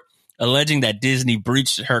Court, alleging that Disney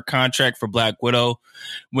breached her contract for Black Widow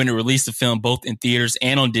when it released the film both in theaters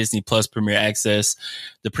and on Disney Plus Premier Access,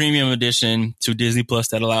 the premium edition to Disney Plus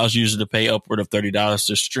that allows users to pay upward of $30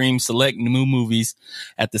 to stream select new movies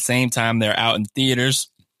at the same time they're out in theaters.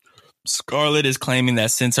 Scarlett is claiming that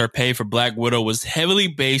since her pay for Black Widow was heavily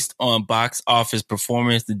based on box office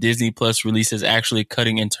performance, the Disney Plus release is actually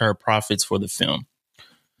cutting into her profits for the film.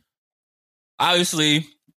 Obviously,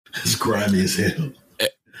 it's grimy as hell.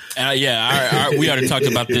 We already talked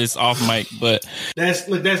about this off mic, but that's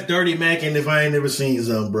dirty macking if I ain't never seen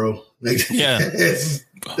some, bro. Yeah,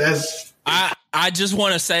 that's. I just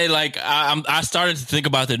want to say, like, I started to think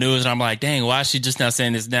about the news, and I'm like, dang, why is she just not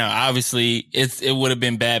saying this now? Obviously, it would have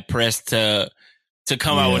been bad press to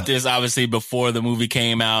come out with this, obviously, before the movie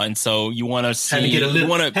came out, and so you want to see, had to get a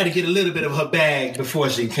little bit of her bag before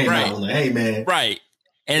she came out. Like, hey, man, right?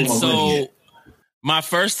 And so my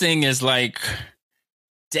first thing is like,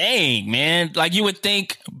 dang, man, like you would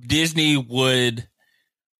think Disney would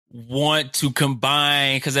want to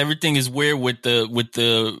combine, because everything is weird with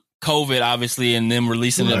the COVID, obviously, and them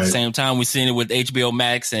releasing it at the same time. We've seen it with HBO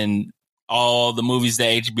Max and all the movies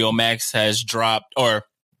that HBO Max has dropped, or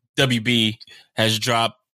WB has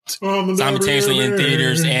dropped simultaneously in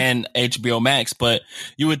theaters and HBO Max. But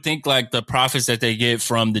you would think like the profits that they get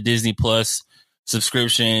from the Disney Plus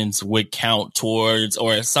subscriptions would count towards,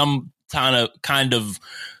 or some kind of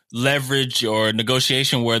leverage or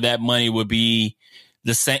negotiation where that money would be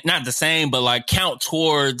the same, not the same, but like count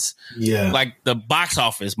towards like the box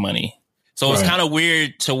office money. So it's kind of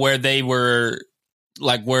weird to where they were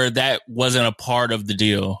like, where that wasn't a part of the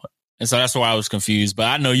deal. And so that's why I was confused, but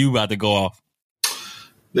I know you about to go off.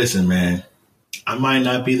 Listen, man, I might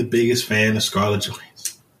not be the biggest fan of Scarlett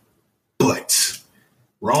Johansson, but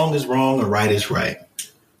wrong is wrong and right is right.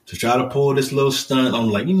 To try to pull this little stunt, I'm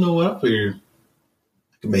like, you know what? I figure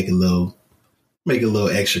I can make a little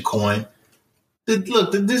extra coin.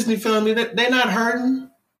 Look, the Disney family, they're not hurting.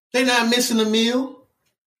 They're not missing a meal.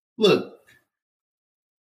 Look,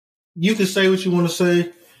 you can say what you want to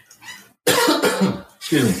say.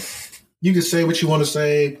 Excuse me. You can say what you want to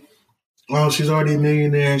say. Oh, she's already a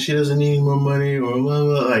millionaire and she doesn't need more money, or blah,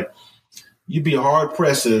 blah. Like, you'd be hard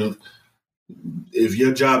pressed if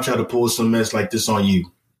your job tried to pull some mess like this on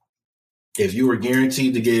you. If you were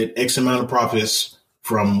guaranteed to get X amount of profits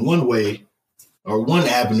from one way or one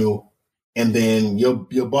avenue, and then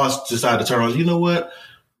your boss decided to turn on, you know what?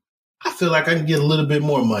 I feel like I can get a little bit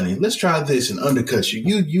more money. Let's try this and undercut you.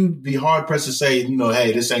 You'd be hard pressed to say,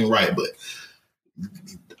 hey, this ain't right. But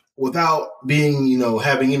without being,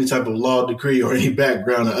 having any type of law degree or any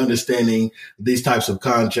background of understanding these types of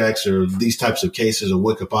contracts or these types of cases or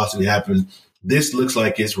what could possibly happen, this looks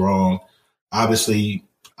like it's wrong. Obviously,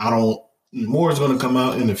 more is going to come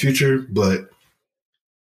out in the future, but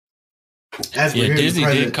as we're Disney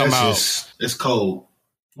did come out. It's cold.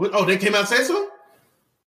 What? Oh, they came out and said so?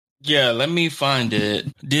 Yeah, let me find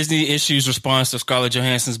it. Disney issues response to Scarlett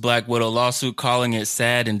Johansson's Black Widow lawsuit, calling it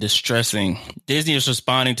sad and distressing. Disney is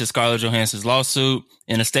responding to Scarlett Johansson's lawsuit.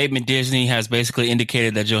 In a statement, Disney has basically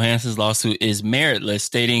indicated that Johansson's lawsuit is meritless,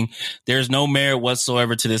 stating there's no merit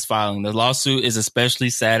whatsoever to this filing. The lawsuit is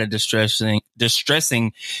especially sad and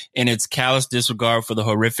distressing in its callous disregard for the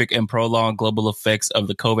horrific and prolonged global effects of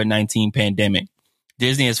the COVID-19 pandemic.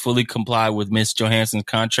 Disney has fully complied with Ms. Johansson's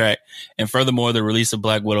contract, and furthermore, the release of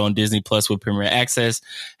Black Widow on Disney Plus with Premier Access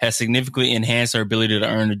has significantly enhanced her ability to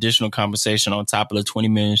earn additional compensation on top of the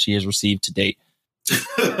 $20 million she has received to date. They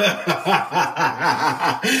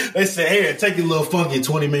say, "Here, take your little funky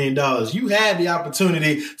 $20 million. You had the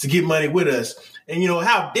opportunity to get money with us, and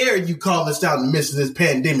how dare you call us out in the midst of this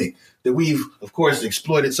pandemic that we've, of course,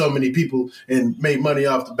 exploited so many people and made money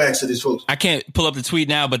off the backs of these folks." I can't pull up the tweet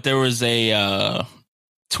now, but there was a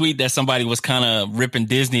tweet that somebody was kind of ripping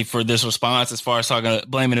Disney for this response as far as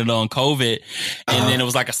blaming it on COVID. And then it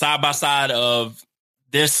was like a side by side of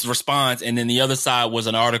this response. And then the other side was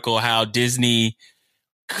an article how Disney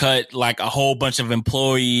cut like a whole bunch of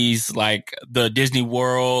employees, like the Disney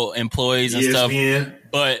World employees and ESPN.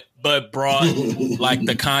 Stuff, but brought like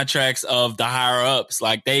the contracts of the higher ups.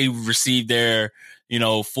 Like they received their,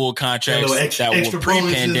 full contracts that were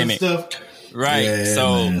pre-pandemic. Right. Yeah,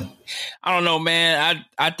 so man. I don't know, man.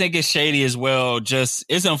 I think it's shady as well. Just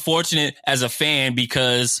it's unfortunate as a fan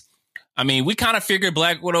because, I mean, we kind of figured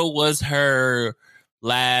Black Widow was her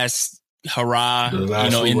last hurrah, in the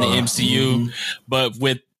MCU. Mm-hmm. But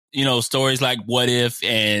with, stories like What If,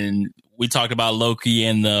 and we talked about Loki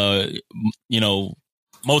and the,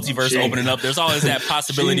 multiverse opening up, there's always that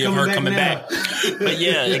possibility of her coming back. But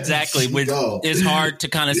yeah, exactly. It's hard to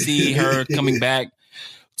kind of see her coming back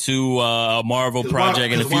to a Marvel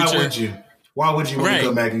project in the future. Why would you want to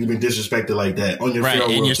come back and you've been disrespected like that on your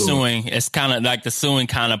and you're tour? Suing? It's kind of like the suing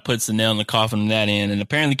kind of puts the nail in the coffin on that end. And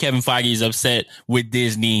apparently Kevin Feige is upset with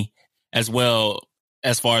Disney as well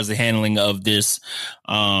as far as the handling of this.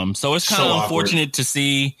 So it's kind of unfortunate to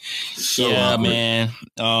see. Awkward. Man.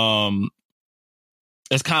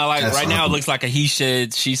 It's kind of like that's right now it looks like a he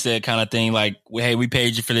said, she said kind of thing. Like, hey, we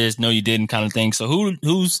paid you for this. No, you didn't kind of thing. So who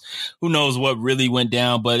knows what really went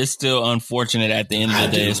down, but it's still unfortunate at the end of the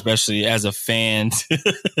day, especially as a fan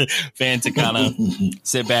to kind of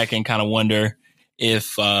sit back and kind of wonder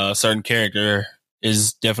if a certain character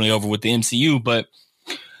is definitely over with the MCU. But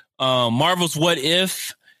Marvel's What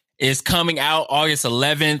If is coming out August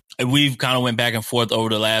 11th. We've kind of went back and forth over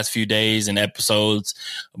the last few days and episodes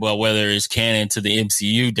about whether it's canon to the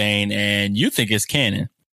MCU, Dane, and you think it's canon.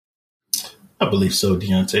 I believe so,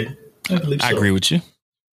 Deontay. I agree with you.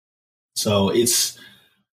 So it's,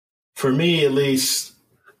 for me at least,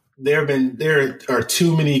 there are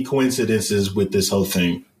too many coincidences with this whole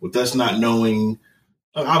thing. With us not knowing,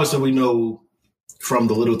 obviously we know from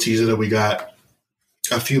the little teaser that we got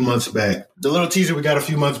a few months back. The little teaser we got a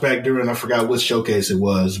few months back during, I forgot what showcase it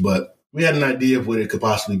was, but we had an idea of what it could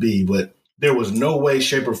possibly be. But there was no way,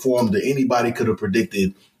 shape, or form that anybody could have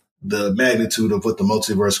predicted the magnitude of what the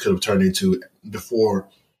multiverse could have turned into before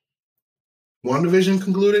WandaVision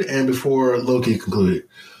concluded and before Loki concluded.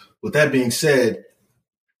 With that being said,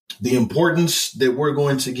 the importance that we're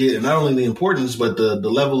going to get, and not only the importance, but the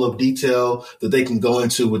level of detail that they can go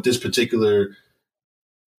into with this particular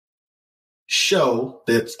show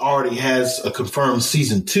that already has a confirmed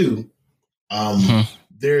season 2.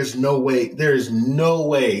 There is no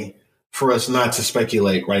way for us not to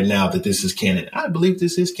speculate right now that this is canon. I believe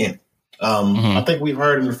this is canon. I think we've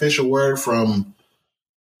heard an official word from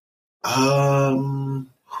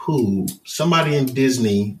somebody in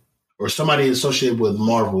Disney or somebody associated with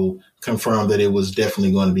Marvel confirmed that it was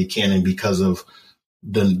definitely going to be canon because of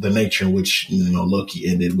the nature in which Loki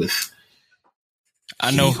ended with. I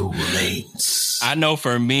know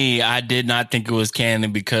for me, I did not think it was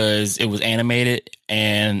canon because it was animated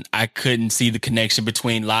and I couldn't see the connection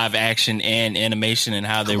between live action and animation and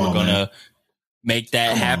how they were going to make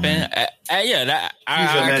that happen.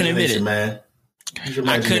 I can admit it, man.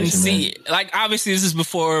 I couldn't see, like, obviously this is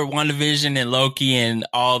before WandaVision and Loki and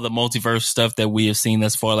all the multiverse stuff that we have seen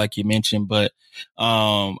thus far, like you mentioned, but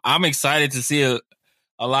I'm excited to see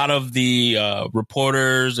a lot of the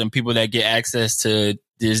reporters and people that get access to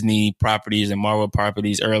Disney properties and Marvel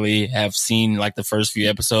properties early have seen like the first few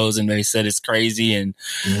episodes and they said it's crazy and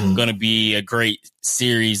going to be a great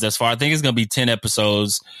series thus far. I think it's going to be 10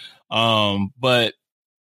 episodes. But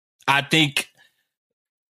I think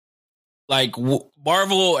like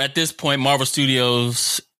Marvel at this point, Marvel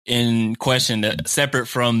Studios in question, separate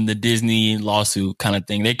from the Disney lawsuit kind of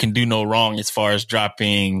thing, they can do no wrong as far as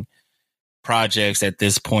dropping projects at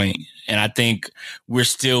this point. And I think we're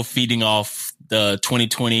still feeding off the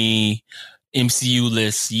 2020 MCU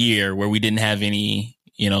list year where we didn't have any,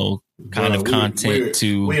 kind of content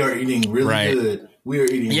we are eating really good. We are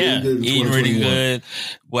eating really good. Eating really good.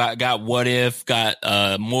 Well, I got What If,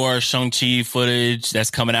 got more Shang-Chi footage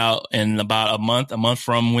that's coming out in about a month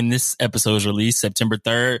from when this episode is released, September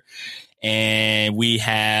 3rd. And we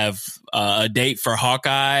have a date for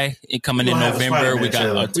Hawkeye coming in November. We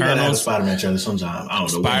got Eternals. Spider-Man trailer sometime. I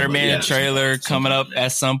don't know. Spider-Man trailer coming up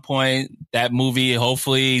at some point. That movie,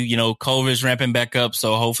 hopefully, COVID's ramping back up.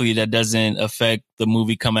 So hopefully that doesn't affect the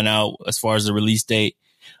movie coming out as far as the release date.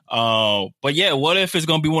 But yeah, What If it's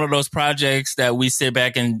going to be one of those projects that we sit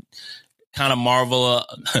back and kind of marvel,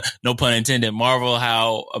 no pun intended, marvel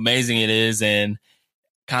how amazing it is and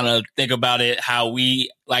kind of think about it how we,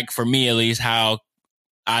 like for me at least, how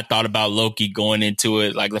I thought about Loki going into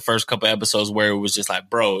it, like the first couple episodes where it was just like,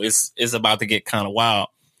 bro, it's about to get kind of wild.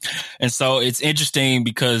 And so it's interesting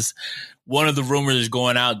because one of the rumors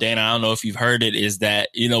going out, Dana, I don't know if you've heard it, is that,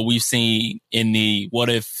 we've seen in the What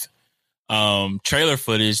If trailer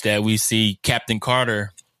footage that we see Captain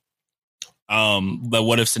Carter, the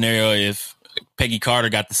What If scenario if Peggy Carter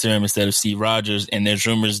got the serum instead of Steve Rogers, and there's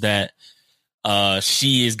rumors that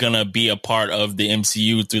she is going to be a part of the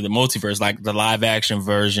MCU through the multiverse, like the live action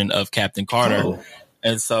version of Captain Carter. Oh.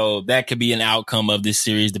 And so that could be an outcome of this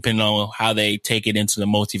series, depending on how they take it into the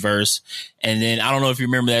multiverse. And then I don't know if you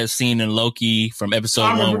remember that scene in Loki from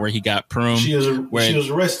episode 1 where he got pruned. She was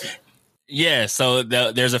arrested. Yeah. So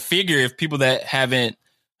there's a figure, if people that haven't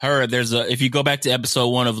heard, if you go back to episode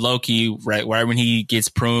 1 of Loki, right when he gets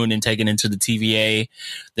pruned and taken into the TVA,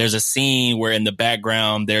 there's a scene where in the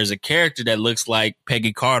background, there's a character that looks like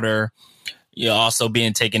Peggy Carter, also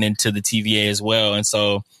being taken into the TVA as well. And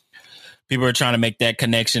so people are trying to make that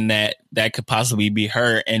connection that could possibly be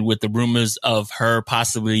her. And with the rumors of her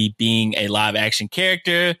possibly being a live action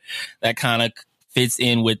character, that kind of fits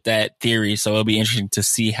in with that theory. So it'll be interesting to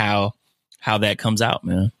see how that comes out,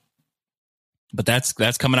 man. But that's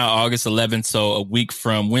coming out August 11th, so a week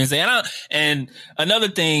from Wednesday. And another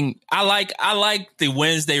thing, I like the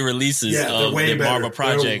Wednesday releases of the Marvel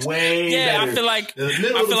projects. I feel like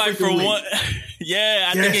for one,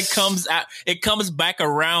 I think it comes back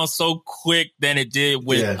around so quick than it did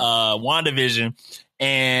with WandaVision,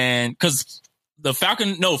 and because the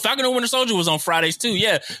Falcon and Winter Soldier was on Fridays too.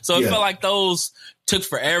 Yeah, so it felt like those took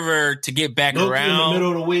forever to get back around. In the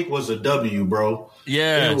middle of the week was a W, bro.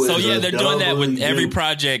 Yeah. So they're doing that with every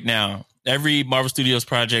project now. Every Marvel Studios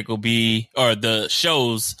project will be, or the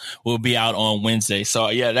shows will be out on Wednesday. So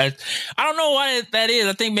I don't know why that is.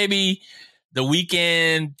 I think maybe the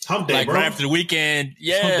weekend, right after the weekend.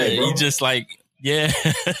 Yeah. You just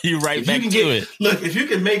you right back to it. Look, if you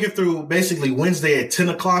can make it through basically Wednesday at 10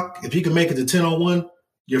 o'clock, if you can make it to 10:01,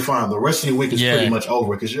 you're fine. The rest of your week is pretty much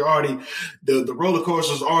over because you're already, the roller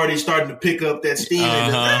coaster's already starting to pick up that steam.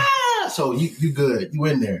 So you good. You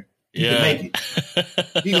in there. You can make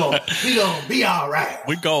it. We gonna be all right.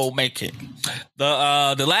 We gonna make it.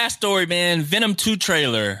 The last story, man, Venom 2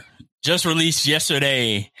 trailer just released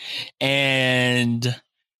yesterday. And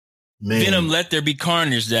Venom Let There Be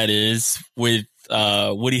Carnage, that is, with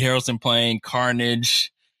Woody Harrelson playing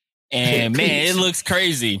Carnage. And man, it looks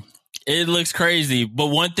crazy. It looks crazy. But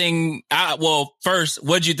one thing, first,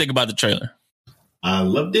 what did you think about the trailer? I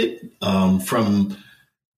loved it. From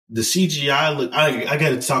the CGI, look, I got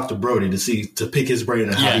to talk to Brody to pick his brain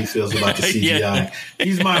on how he feels about the CGI.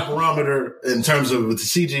 He's my barometer in terms of if the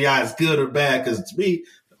CGI is good or bad. Because to me,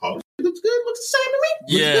 it looks good. It looks the same to me.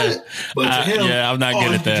 Looks good. But to him, I'm not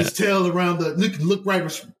good at that. You just tell around look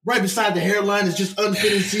right beside the hairline is just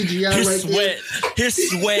unfinished CGI. His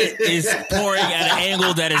sweat is pouring at an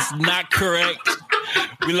angle that is not correct.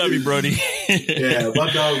 We love you, Brody. Yeah,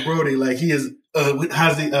 my dog Brody, he is.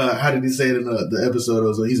 How did he say it in the episode?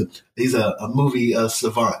 Also, he's a movie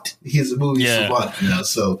savant. He's a movie savant now.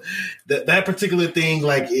 So that particular thing,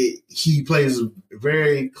 he plays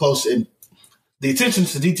very close, and the attention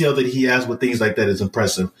to detail that he has with things like that is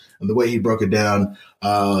impressive. And the way he broke it down,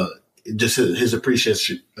 just his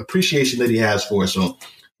appreciation that he has for it. So,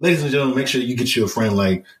 ladies and gentlemen, make sure you get you a friend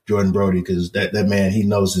like Jordan Brody because that man, he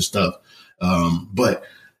knows his stuff. But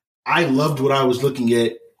I loved what I was looking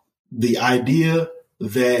at. The idea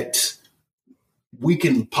that we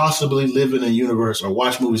can possibly live in a universe or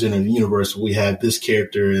watch movies in a universe where we have this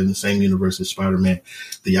character in the same universe as Spider-Man.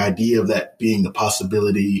 The idea of that being a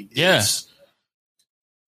possibility is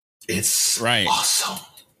it's right. Awesome.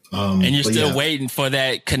 And you're still waiting for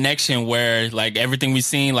that connection where, like, everything we've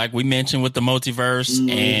seen, like we mentioned with the multiverse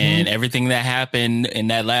and everything that happened in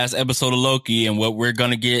that last episode of Loki and what we're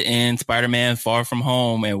going to get in Spider-Man Far From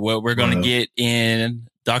Home and what we're going to get in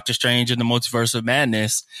Doctor Strange and the Multiverse of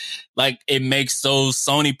Madness. Like, it makes those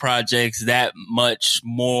Sony projects that much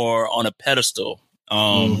more on a pedestal.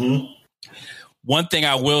 One thing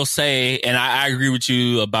I will say, and I agree with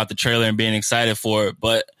you about the trailer and being excited for it,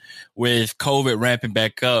 but with COVID ramping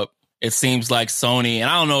back up, it seems like Sony, and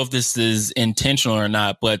I don't know if this is intentional or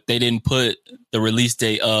not, but they didn't put the release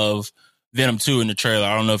date of Venom 2 in the trailer.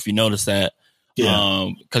 I don't know if you noticed that.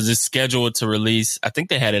 Because it's scheduled to release, I think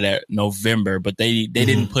they had it at November, but they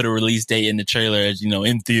didn't put a release date in the trailer as,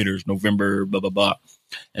 in theaters, November, blah, blah, blah.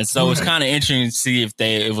 And so it's kind of interesting to see if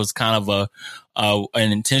it was kind of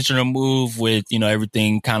an intentional move with,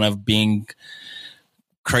 everything kind of being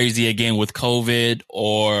crazy again with COVID,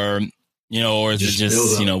 or is it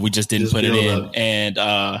just, we just didn't put it in. And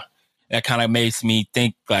that kind of makes me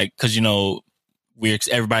think, like, because,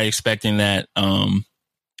 everybody expecting that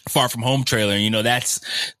Far From Home trailer,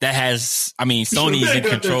 Sony's in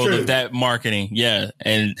control of that marketing. Yeah.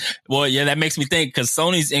 And that makes me think, because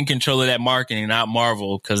Sony's in control of that marketing, not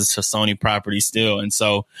Marvel, because it's a Sony property still. And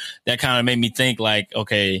so that kind of made me think, like,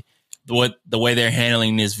 okay, the way they're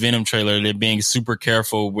handling this Venom trailer, they're being super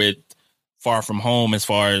careful with Far From Home as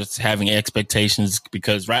far as having expectations,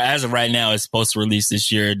 because as of right now, it's supposed to release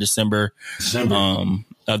this year, December.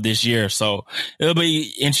 Of this year. So it'll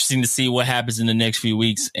be interesting to see what happens in the next few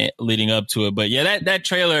weeks leading up to it. But yeah, that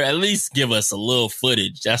trailer at least give us a little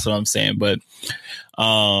footage. That's what I'm saying. But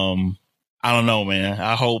I don't know, man.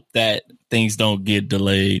 I hope that things don't get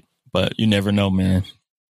delayed, but you never know, man.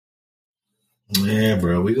 Yeah,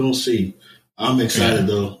 bro. We're going to see. I'm excited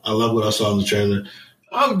though. I love what I saw in the trailer.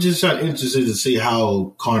 I'm just interested to see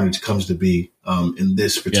how Carnage comes to be in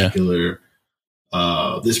this particular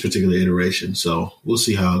iteration. So we'll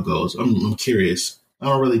see how it goes. I'm curious. I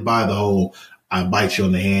don't really buy the whole I bite you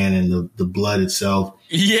on the hand and the blood itself.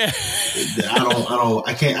 Yeah.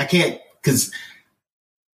 I can't because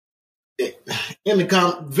in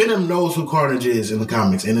the Venom knows who Carnage is in the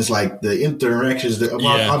comics, and it's like the interactions that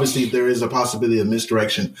obviously there is a possibility of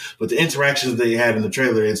misdirection, but the interactions they had in the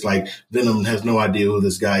trailer, it's like Venom has no idea who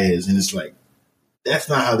this guy is, and it's like that's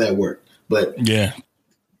not how that worked. But yeah.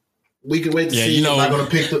 We can wait to see. I'm not going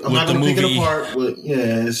to pick it apart, but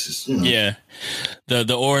it's just, Yeah.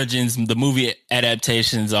 The origins, the movie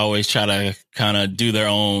adaptations always try to kind of do their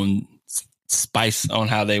own spice on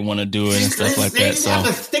how they want to do it and stuff like that. They have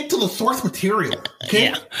to stick to the source material. Okay?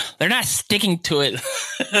 Yeah. They're not sticking to it.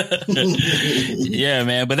 Yeah,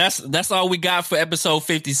 man. But that's all we got for episode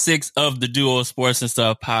 56 of the Duo Sports and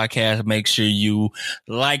Stuff podcast. Make sure you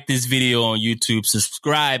like this video on YouTube,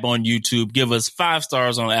 subscribe on YouTube, give us 5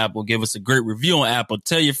 stars on Apple, give us a great review on Apple,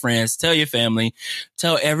 tell your friends, tell your family,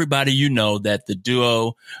 tell everybody you know that the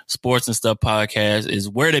Duo Sports and Stuff podcast is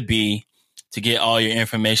where to be to get all your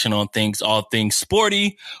information on all things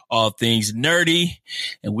sporty, all things nerdy.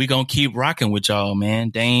 And we're going to keep rocking with y'all, man.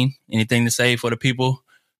 Dane, anything to say for the people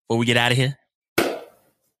before we get out of here?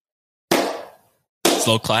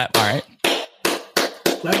 Slow clap. All right.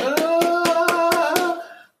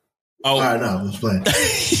 All right, no, I'm just playing.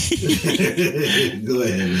 Go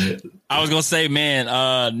ahead, man. I was going to say, man,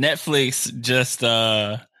 Netflix just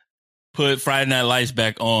put Friday Night Lights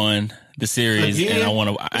back on the series, again?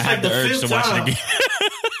 And I have the urge to watch it again.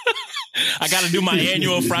 I got to do my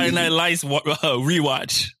annual Friday Night Lights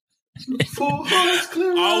rewatch.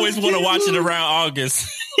 I always want to watch it around August.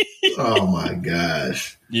 Oh my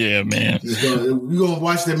gosh! Yeah, man. You're gonna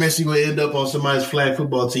watch that mess. You're gonna end up on somebody's flag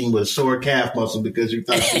football team with a sore calf muscle because you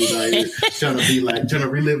thought she was out here trying to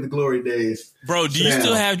relive the glory days. Bro, do you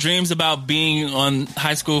still have dreams about being on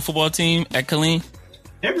high school football team at Killeen?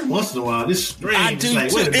 Every once in a while, it's strange. I do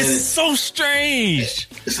it's too. It's so strange.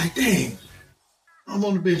 It's like, dang, I'm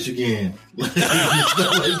on the bench again. You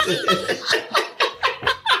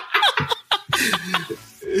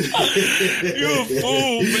a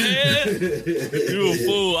fool, man. You a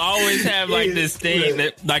fool. I always have like this thing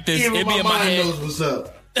that like this. Even it be in my head. Knows what's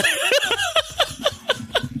up.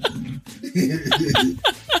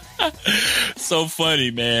 So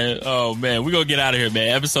funny, man. Oh man, we're gonna get out of here, man.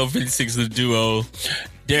 Episode 56 of the Duo.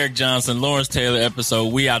 Derek Johnson, Lawrence Taylor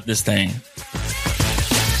episode. We out this thing.